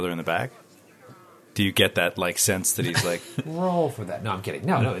stab his brother in the back? Do you get that sense that he's like... Roll for that. No, I'm kidding.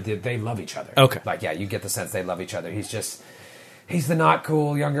 No, they love each other. Okay. Like, yeah, you get the sense they love each other. He's the not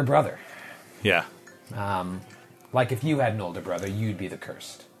cool younger brother. Yeah. Like if you had an older brother, you'd be the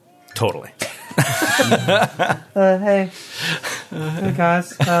Cursed. Totally. Hey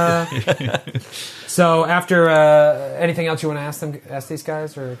guys. So after anything else you want to ask these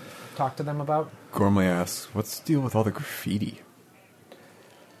guys or talk to them about? Gormley asks, "What's the deal with all the graffiti?"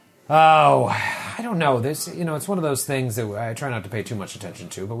 Oh, I don't know. This, it's one of those things that I try not to pay too much attention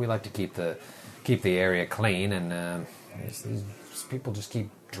to, but we like to keep the area clean, and these people just keep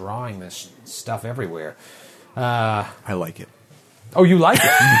drawing this stuff everywhere. I like it. Oh, you like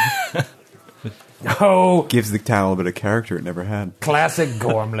it? Oh, Gives the town a little bit of character it never had. classic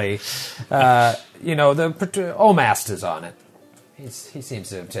Gormley. The Omast is on it. He seems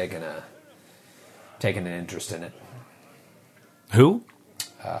to have taken an interest in it. Who?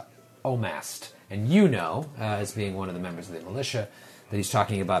 Omast. And as being one of the members of the militia, that he's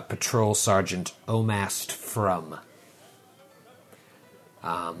talking about Patrol Sergeant Omast From,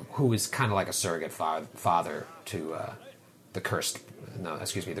 who is kind of like a surrogate father to the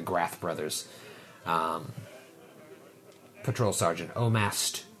Grath brothers. Patrol Sergeant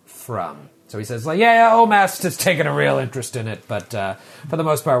Omast From. So he says, Omast has taken a real interest in it, but for the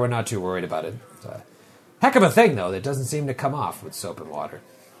most part, we're not too worried about it. It's a heck of a thing, though, that doesn't seem to come off with soap and water.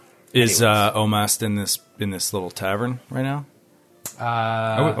 Is Omast in this little tavern right now?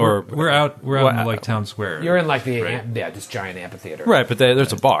 We're out in like town square. You're in like the this giant amphitheater, Right, but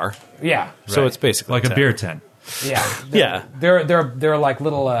there's a bar, Yeah, so it's basically like a beer tent. yeah, Yeah. They're like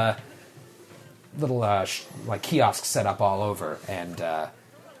little like kiosks set up all over, and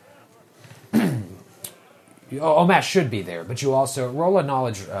Omast should be there, but you also roll a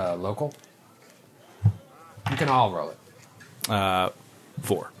knowledge local. You can all roll it.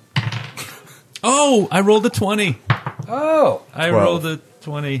 4. Oh, I rolled a 20. Oh, I 12. rolled a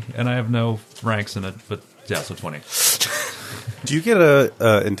 20, and I have no ranks in it, but yeah, so 20. Do you get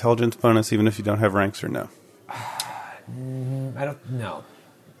a intelligence bonus even if you don't have ranks or no? I don't know.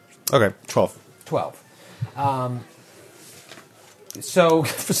 Okay, 12. 12. So,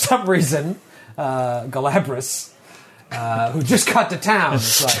 for some reason, Galabras, who just got to town,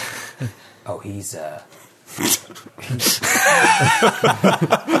 is like, oh, he's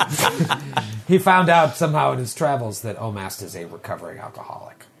he found out somehow in his travels that Omast is a recovering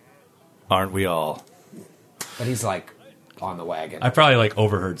alcoholic. Aren't we all? But he's like on the wagon. I probably like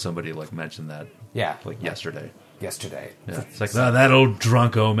overheard somebody like mention that Yeah. like yesterday. Yesterday. Yeah. It's like, that old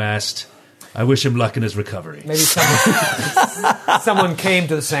drunk Omast. I wish him luck in his recovery. Maybe someone came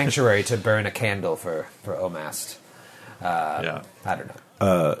to the sanctuary to burn a candle for Omast. Yeah. I don't know.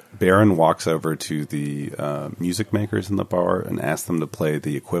 Baron walks over to the music makers in the bar and asks them to play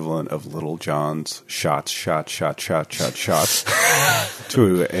the equivalent of Little John's shots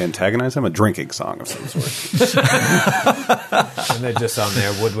to antagonize him, a drinking song of some sort. And they're just on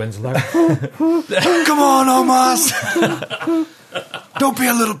their woodwinds like, Come on, Omast! Don't be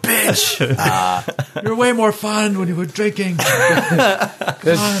a little bitch! You're way more fun when you were drinking.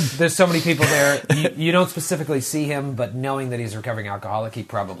 there's so many people there. You don't specifically see him, but knowing that he's a recovering alcoholic, he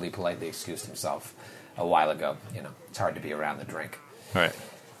probably politely excused himself a while ago. It's hard to be around the drink. Right.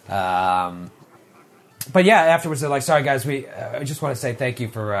 But yeah, afterwards they're like, sorry guys, I just want to say thank you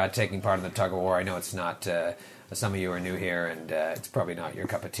for taking part in the tug of war. I know it's not, some of you are new here, and it's probably not your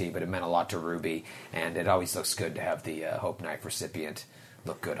cup of tea, but it meant a lot to Ruby, and it always looks good to have the Hope Knife recipient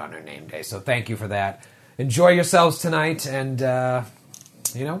look good on her name day. So thank you for that. Enjoy yourselves tonight, and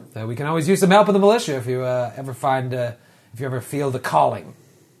we can always use some help in the militia if you ever feel the calling.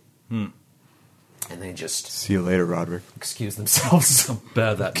 And they just See you later, Roderick. excuse themselves.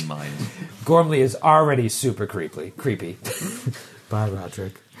 Bear that in mind. Gormley is already super creepy. Bye,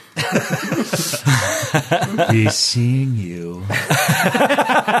 Roderick. Be seeing you.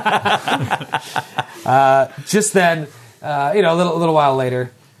 Just then, a little while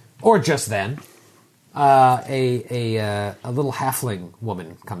later, or just then, a little halfling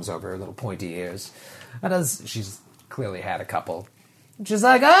woman comes over, little pointy ears, and she's clearly had a couple. She's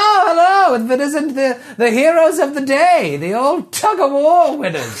like, oh, hello, if it isn't the heroes of the day, the old tug-of-war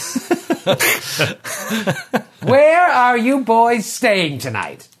winners. Where are you boys staying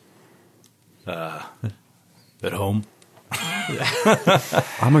tonight? At home.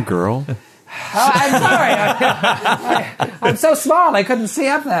 I'm a girl. Oh, I'm sorry. I'm so small, I couldn't see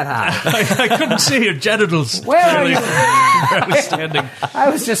up that high. I couldn't see your genitals. Where are you? I was standing. I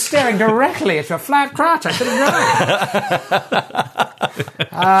was just staring directly at your flat crotch. I couldn't drive.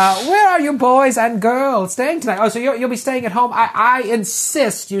 Where are you boys and girls staying tonight? Oh, so you'll be staying at home? I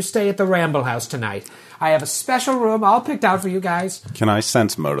insist you stay at the Ramble House tonight. I have a special room all picked out for you guys. Can I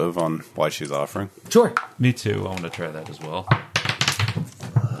sense motive on why she's offering? Sure. Me too. I want to try that as well.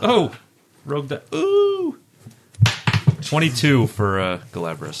 Oh, rogue that. Ooh. 22 for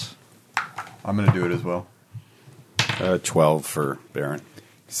Galabras. I'm going to do it as well. 12 for Baron.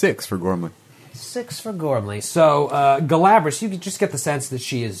 6 for Gormley. 6 for Gormley. So, Galabras, you can just get the sense that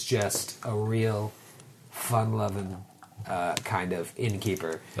she is just a real fun-loving kind of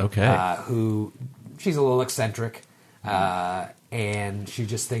innkeeper. Okay. Who, she's a little eccentric, and she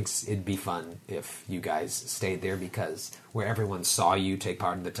just thinks it'd be fun if you guys stayed there, because where everyone saw you take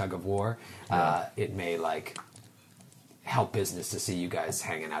part in the tug of war, it may, like, help business to see you guys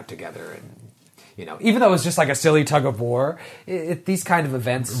hanging out together. And, you know, even though it's just like a silly tug of war, these kind of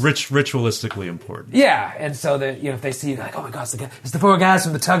events... Ritualistically important. Yeah, and so that, you know, if they see you, like, oh my gosh, it's the 4 guys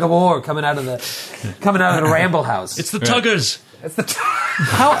from the tug of war coming out of the Ramble House. It's the Tuggers. It's the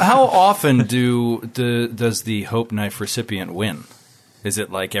How often does the Hope Knife recipient win? Is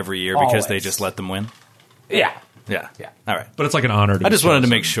it like every year because they Always. just let them win? Yeah. Yeah. Yeah. All right. But it's like an honor to I just be wanted to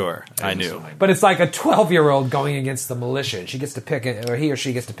chosen. make sure I knew. But it's like a 12-year-old going against the militia, and she gets to pick it, or he or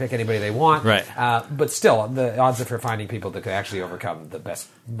she gets to pick anybody they want. Right. But still, the odds of her finding people that could actually overcome the best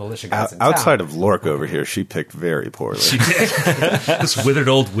militia guys in town. Outside of Lork over here, she picked very poorly. She did. This withered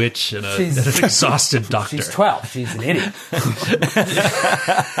old witch and an exhausted doctor. She's 12. She's an idiot.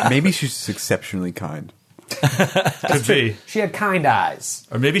 Maybe she's just exceptionally kind. Could be. She had kind eyes.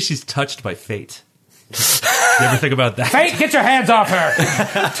 Or maybe she's touched by fate. You ever think about that? Fate, get your hands off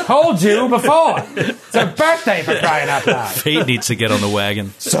her! Told you before. It's her birthday, for crying out loud. Fate needs to get on the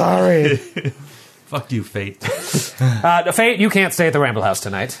wagon. Sorry. Fuck you, fate. Fate, you can't stay at the Ramble House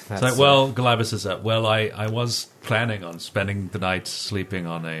tonight. It's like, well, Galabas says that. Well, I was planning on spending the night sleeping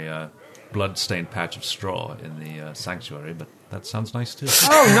on a blood-stained patch of straw in the sanctuary, but that sounds nice too.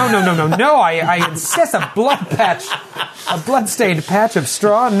 Oh, no. I insist a blood-stained patch of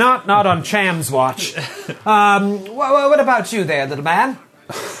straw, not on Cham's watch. What about you there, little man?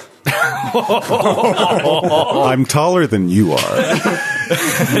 I'm taller than you are.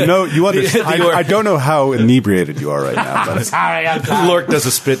 You understand. I don't know how inebriated you are right now, but Sorry, I'm sorry. Lork does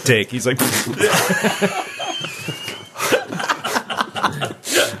a spit take. He's like,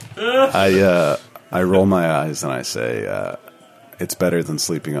 I roll my eyes and I say, it's better than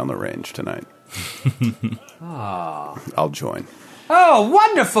sleeping on the range tonight. I'll join. Oh,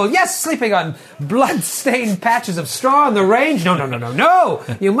 wonderful. Yes, sleeping on blood-stained patches of straw on the range. No.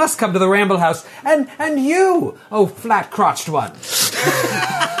 You must come to the Ramble House. And you, oh flat-crotched one.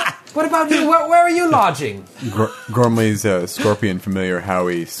 What about you? Where are you lodging? Gormley's scorpion familiar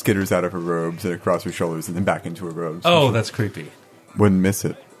Howie skitters out of her robes and across her shoulders and then back into her robes. Oh, that's creepy. Wouldn't miss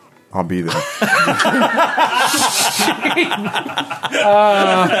it. I'll be there.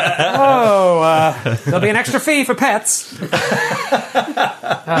 There'll be an extra fee for pets.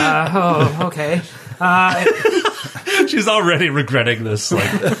 Okay. She's already regretting this,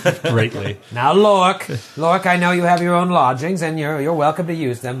 like, greatly. Now, Lork, I know you have your own lodgings, and you're welcome to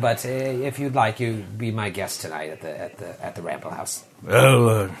use them. But if you'd like, you be my guest tonight at the Ramble House.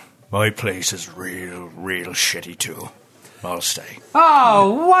 well, my place is real shitty too. I'll stay.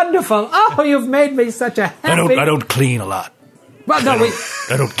 Oh, wonderful! Oh, you've made me such a happy... I don't clean a lot. Well, no,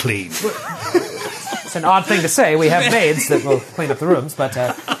 I don't clean. it's an odd thing to say. We have maids that will clean up the rooms, but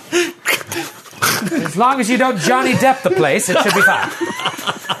as long as you don't Johnny Depp the place, it should be fine.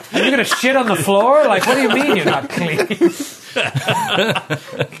 Are you going to shit on the floor? Like, what do you mean you're not clean?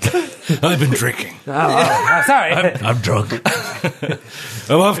 I've been drinking. Sorry. I'm drunk.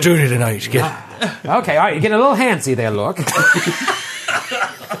 I'm off duty tonight. Okay, all right. You're getting a little handsy there, Lork.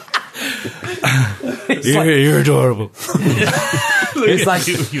 You're adorable. It's like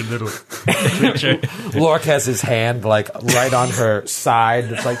you little creature. Lork has his hand like right on her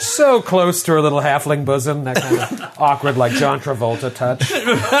side. It's like so close to her little halfling bosom. That kind of awkward, like John Travolta touch.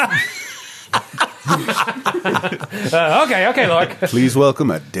 Okay, Lork. Please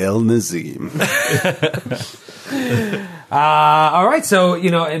welcome Adele Nazim. All right, so,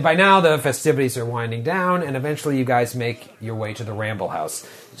 and by now the festivities are winding down, and eventually you guys make your way to the Ramble House.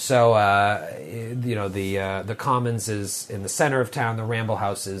 So, the Commons is in the center of town. The Ramble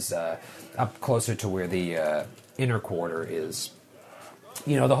House is up closer to where the inner quarter is.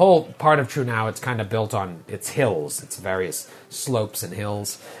 The whole part of True Now, it's kind of built on its hills. It's various slopes and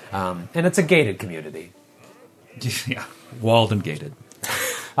hills. And it's a gated community. Yeah, walled and gated.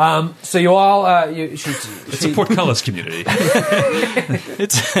 So you all... It's a portcullis community.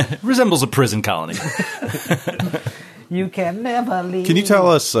 It resembles a prison colony. You can never leave. Can you tell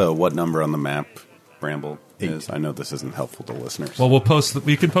us what number on the map Bramble is? I know this isn't helpful to listeners. Well,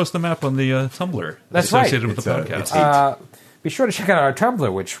 we can post the map on the Tumblr That's right. associated with the It's, podcast. Be sure to check out our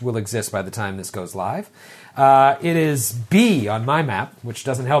Tumblr, which will exist by the time this goes live. It is B on my map, which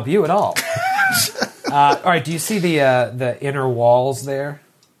doesn't help you at all. All right, do you see the inner walls there?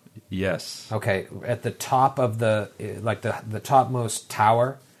 Yes. Okay, at the top of the topmost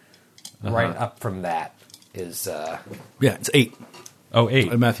tower, right up from that is. Yeah, it's 8. Oh,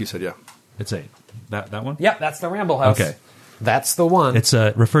 8. Matthew said, yeah. It's 8. That one? Yep, that's the Ramble House. Okay. That's the one. It's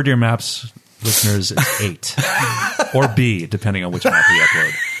refer to your maps, listeners. It's 8 or B, depending on which map we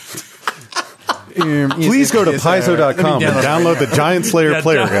upload. Please go to paizo.com and download the Giant Slayer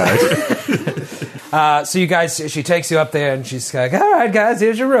player guide. So you guys, she takes you up there and she's like, all right, guys,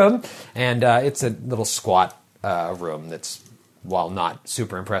 here's your room. And it's a little squat room that's, while not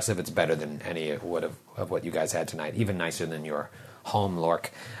super impressive, it's better than any of what you guys had tonight, even nicer than your home,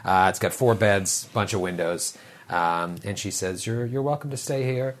 Lork. It's got 4 beds, bunch of windows. And she says, you're welcome to stay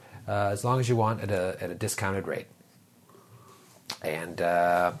here as long as you want at a discounted rate. And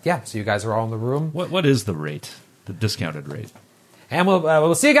so you guys are all in the room. What is the rate? The discounted rate? And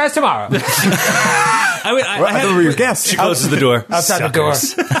we'll see you guys tomorrow. I thought we were your guests. She closes the door. Outside the door.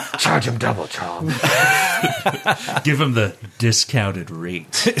 Charge him double, Tom. Give him the discounted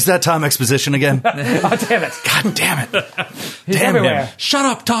rate. Is that Tom Exposition again? Oh, damn it. God damn it. He's Damn everywhere. him. Shut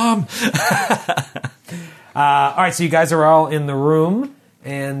up, Tom! All right, so you guys are all in the room,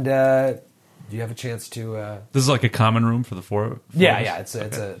 and do you have a chance to? This is like a common room for the four. Yeah. It's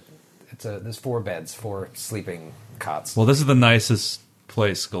there's 4 beds, 4 sleeping cots. Well, this is the nicest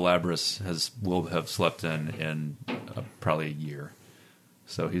place Galabras will have slept in probably a year.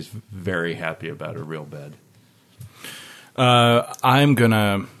 So he's very happy about a real bed. I'm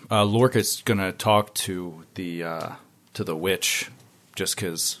gonna. Lorca's gonna talk to the witch, just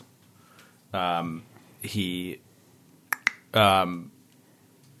because he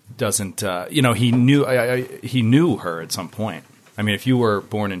doesn't. He knew her at some point. I mean, if you were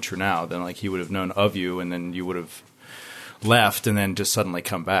born in Trunau, then he would have known of you, and then you would have left, and then just suddenly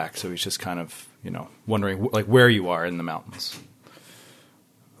come back. So he's just kind of wondering where you are in the mountains.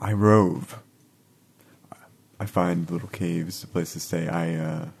 I rove. I find little caves, a place to stay.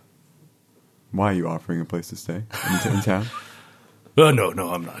 Why are you offering a place to stay in town? No,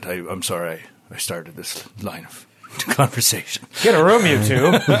 I'm not. I'm sorry. I started this line of conversation. Get a room, you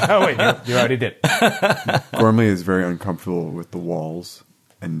two. Oh, wait, you already did. Gormley is very uncomfortable with the walls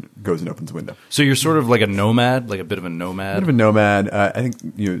and goes and opens the window. So you're sort of like a nomad, like a bit of a nomad? A bit of a nomad. I think,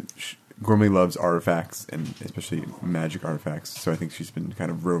 Gormley loves artifacts, and especially magic artifacts, so I think she's been kind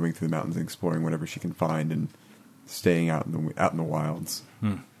of roving through the mountains and exploring whatever she can find and staying out in the wilds.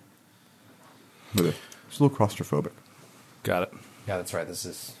 But it's a little claustrophobic. Got it. Yeah, that's right. This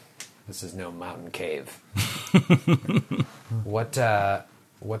is no mountain cave. What's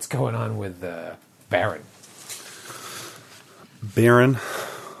going on with Baron? Baron,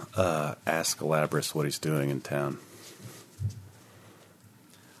 ask Galabras what he's doing in town.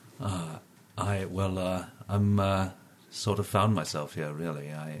 I'm sort of found myself here.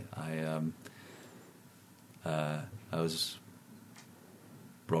 Really, I was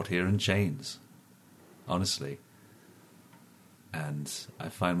brought here in chains, honestly, and I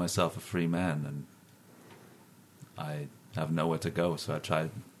find myself a free man, and I have nowhere to go. So I try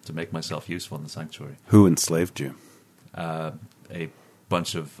to make myself useful in the sanctuary. Who enslaved you? A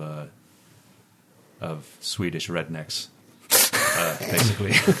bunch of Swedish rednecks,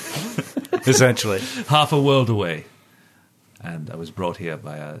 basically. Essentially. Half a world away. And I was brought here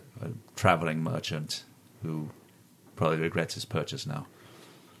by a traveling merchant who probably regrets his purchase now.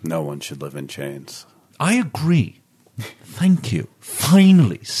 No one should live in chains. I agree. Thank you.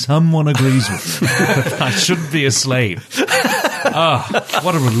 Finally, someone agrees with me. I shouldn't be a slave.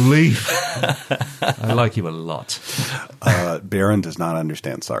 What a relief. I like you a lot. Baron does not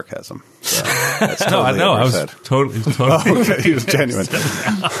understand sarcasm. So that's totally I know. I was said. totally. Okay, he was genuine.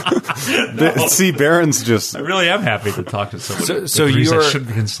 See, Baron's just... I really am happy to talk to someone So who agrees I you're-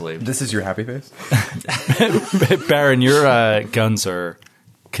 shouldn't be enslaved. This is your happy face? Baron, your guns are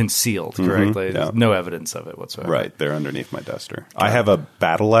concealed, correct? Like, yeah. no evidence of it whatsoever. Right, they're underneath my duster. I have a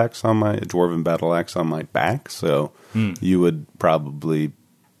battle axe a dwarven battle axe on my back, so you would probably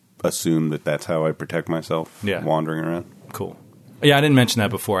assume that that's how I protect myself wandering around. Cool. Yeah, I didn't mention that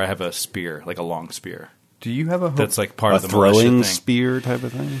before. I have a spear, like a long spear. Do you have a That's like part A of the militia throwing thing. spear type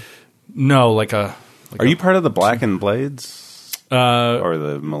of thing? No, like a... Are you part of the Black and Blades? Or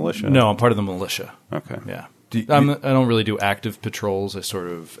the militia? No, I'm part of the militia. Okay. Yeah. I don't really do active patrols. I sort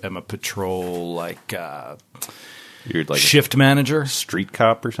of am a patrol, You're like shift manager. a street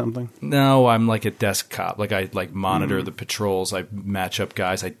cop or something? No, I'm like a desk cop. Like I monitor the patrols. I match up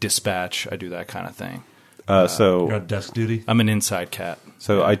guys. I dispatch. I do that kind of thing. You're on desk duty? I'm an inside cat.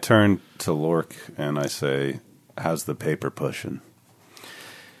 So I turn to Lork and I say, "How's the paper pushing?"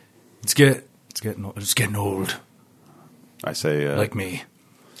 It's getting old. I say, Like me.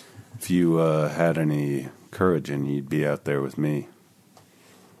 If you had any courage in you, you'd be out there with me.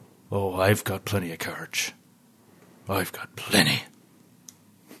 Oh, I've got plenty of courage. I've got plenty.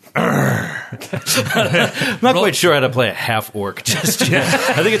 I'm not quite sure how to play a half-orc just yet.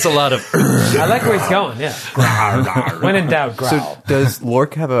 I think it's a lot of... I like where he's going, yeah. When in doubt, growl. So does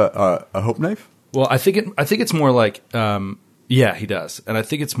Lork have a hope knife? Well, I think it's more like... yeah, he does. And I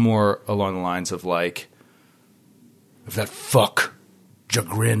think it's more along the lines of like... If that fuck,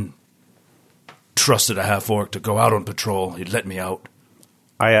 Jagrin, trusted a half-orc to go out on patrol, he'd let me out.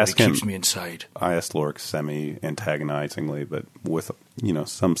 I asked He him. keeps me inside. I asked Lork semi-antagonizingly, but with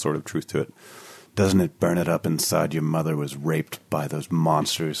some sort of truth to it. Doesn't it burn it up inside your mother was raped by those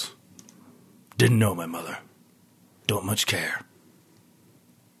monsters? Didn't know my mother. Don't much care.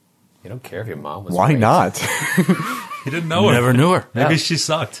 You don't care if your mom was Why raped. not? He didn't know her. Never knew her. Maybe Yeah. she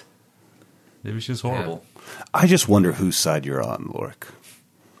sucked. Maybe she was horrible. I just wonder whose side you're on, Lork.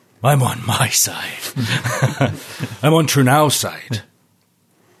 I'm on my side. I'm on Trunau's side.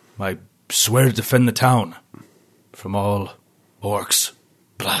 I swear to defend the town from all orcs,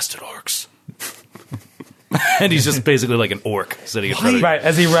 blasted orcs. And he's just basically like an orc sitting in front of Right,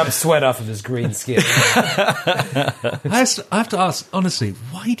 as he rubs sweat off of his green skin. I have to ask, honestly,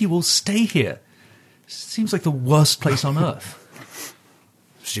 why do you all stay here? Seems like the worst place on earth.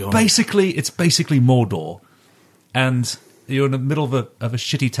 It's basically Mordor, and you're in the middle of a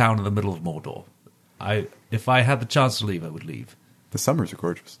shitty town in the middle of Mordor. If I had the chance to leave, I would leave. The summers are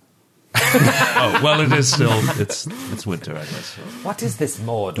gorgeous. Oh well, it is still it's winter, I guess. What is this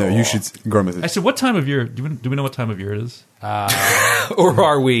Mordor? No, you should. Gormless. I said, what time of year? Do we know what time of year it is? Or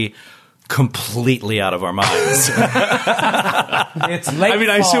are we completely out of our minds? It's late I mean,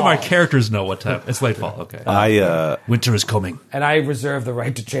 I fall, assume our characters know what time. It's late fall. Okay. Winter is coming. and I reserve the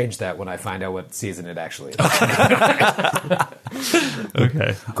right to change that when I find out what season it actually is.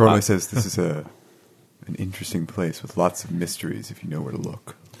 Okay. Gormless says this is an interesting place with lots of mysteries if you know where to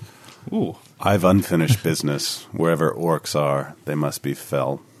look. Ooh. I've unfinished business. Wherever orcs are, they must be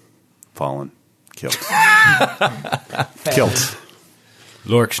fallen, killed. Killed.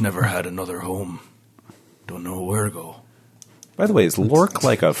 Lork's never had another home. Don't know where to go. By the way, is Lork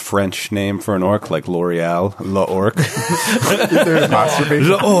like a French name for an orc, like L'Oreal? L'Orc?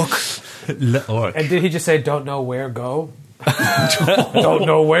 Orc. And did he just say, don't know where go? Don't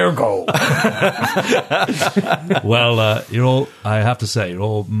know where go. Well, you're all. I have to say, you're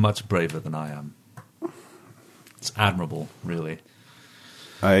all much braver than I am. It's admirable, really.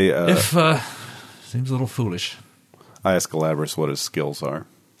 Seems a little foolish. I asked Galabras what his skills are.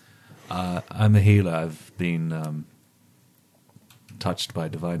 I'm a healer. I've been touched by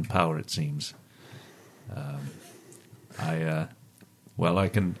divine power. It seems. I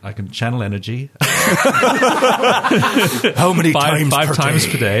can channel energy. How many times Five times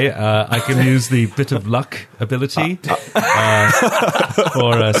per day. I can use the bit of luck ability for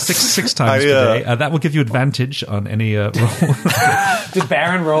six times per day. That will give you advantage on any roll. Did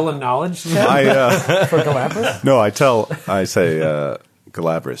Baron roll a knowledge check for Galapagos? No, I say,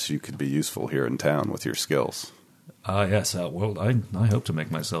 Galabras, you could be useful here in town with your skills. Yes. Well, I hope to make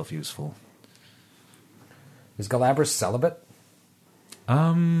myself useful. Is Galabras celibate?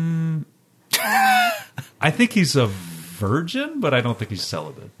 I think he's a virgin, but I don't think he's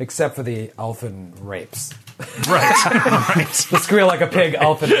celibate. Except for the elfin rapes. Right. The squeal like a pig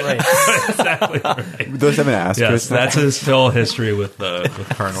elfin rapes. Exactly right. Those have an ass. Yes, that's his whole history with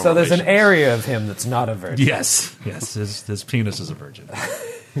carnal. So there's an relations. area of him that's not a virgin. Yes. His penis is a virgin.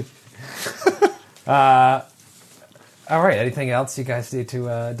 All right. Anything else you guys need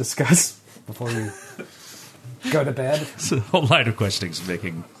to discuss before you go to bed? So the whole line of questioning is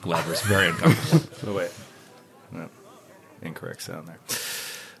making Galabras very uncomfortable. Oh, wait. No. Incorrect sound there.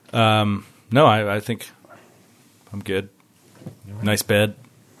 No, I think I'm good. Nice bed,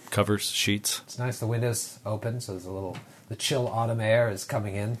 covers, sheets. It's nice. The window's open, so there's the chill autumn air is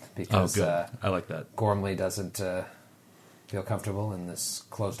coming in because good. I like that. Gormley doesn't feel comfortable in this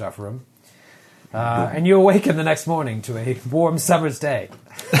closed-off room. And you awaken the next morning to a warm summer's day.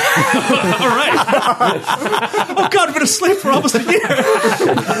 All right. Oh, God, I've been asleep for almost a year.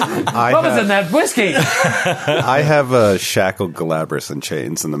 What was in that whiskey? I have shackled Galabras in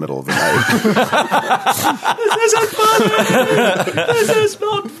chains in the middle of the night. This is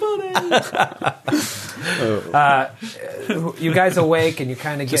not funny. You guys awake and you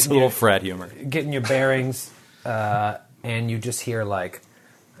kind of Just a little frat humor. getting your bearings, and you just hear like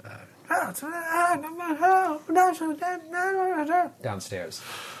downstairs.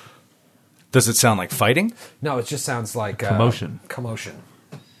 Does it sound like fighting? No, it just sounds like Commotion. Commotion.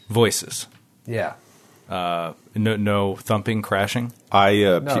 Voices. Yeah. No thumping, crashing.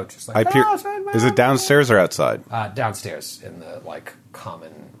 Is it downstairs or outside? Downstairs in the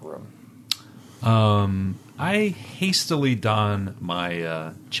common room. I hastily don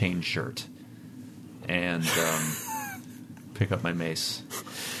my chain shirt and pick up my mace.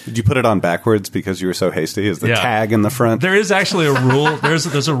 Did you put it on backwards because you were so hasty? Is the tag in the front? There is actually a rule.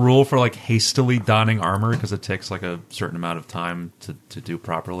 There's a rule for hastily donning armor because it takes a certain amount of time to do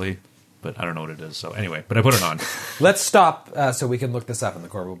properly. But I don't know what it is. So anyway, but I put it on. Let's stop so we can look this up in the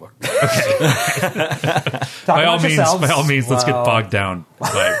core rule book. By all means, let's get bogged down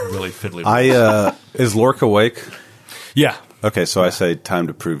by really fiddly. Is Lork awake? Yeah. Okay, so I say time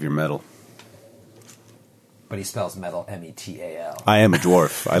to prove your mettle. But he spells metal metal. I am a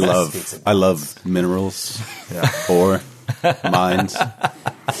dwarf. I love minerals, ore, mines.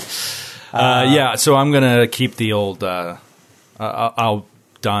 So I'm gonna keep the old. I'll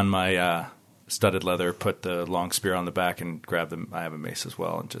don my studded leather, put the long spear on the back, and grab them. I have a mace as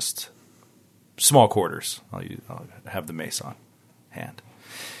well, and just small quarters. I'll have the mace on hand,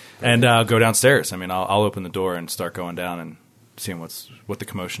 and go downstairs. I mean, I'll open the door and start going down and seeing what the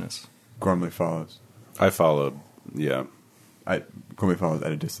commotion is. Gormley follows. I followed. Yeah. Gormley follows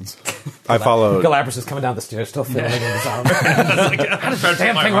at a distance. I followed. Galapagos is coming down the stairs, still fiddling in his arm. How does that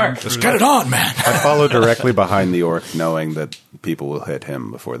damn thing work? Just get it on, man. I follow directly behind the orc, knowing that people will hit him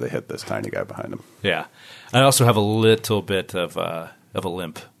before they hit this tiny guy behind him. Yeah. I also have a little bit of a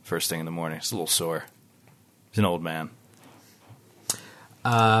limp first thing in the morning. It's a little sore. He's an old man.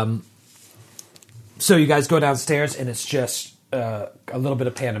 So you guys go downstairs, and it's just a little bit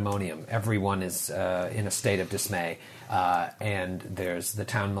of pandemonium. Everyone is in a state of dismay. And there's the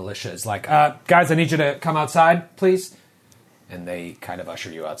town militia is like, guys, I need you to come outside, please. And they kind of usher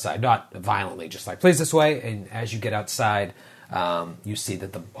you outside. Not violently, just please this way. And as you get outside, you see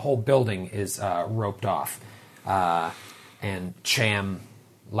that the whole building is roped off. And Cham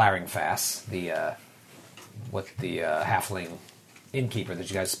Laringfass, the halfling innkeeper that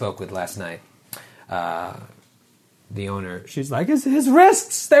you guys spoke with last night, the owner, she's like, his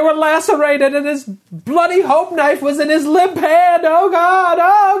wrists, they were lacerated, and his bloody hope knife was in his limp hand. Oh, God,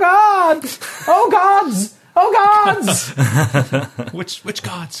 oh, God, oh, gods, oh, gods. Which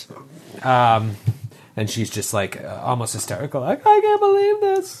gods? And she's just almost hysterical, I can't believe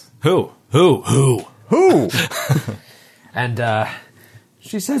this. Who? And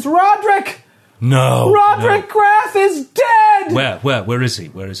she says, Roderick! No. Roderick Graff is dead! Where is he?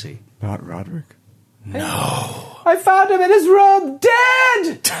 Not Roderick. No. I found him in his room,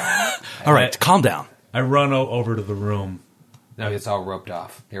 dead! All right, calm down. I run over to the room. No, it's all roped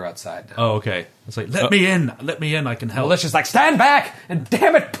off. You're outside now. Oh, okay. It's let me in, I can help. Alicia's like, stand back, and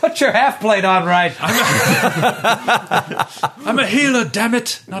damn it, put your half-blade on right. I'm a healer, damn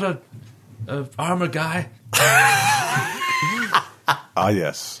it, not a armor guy.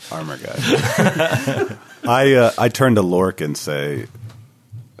 Yes, armor guy. I turn to Lork and say,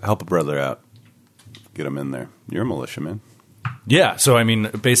 help a brother out. Get him in there. You're a militiaman. Yeah, so I mean,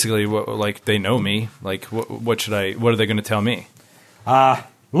 basically, they know me. What are they going to tell me?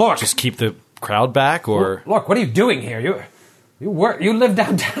 Lork, just keep the crowd back, or Lork, what are you doing here? You live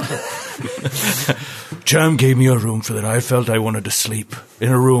downtown. Cham gave me a room for that. I felt I wanted to sleep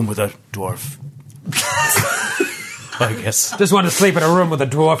in a room with a dwarf. I guess. Just wanted to sleep in a room with a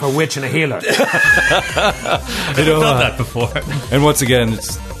dwarf, a witch, and a healer. I've done that before. And once again,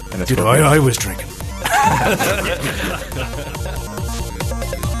 I was drinking.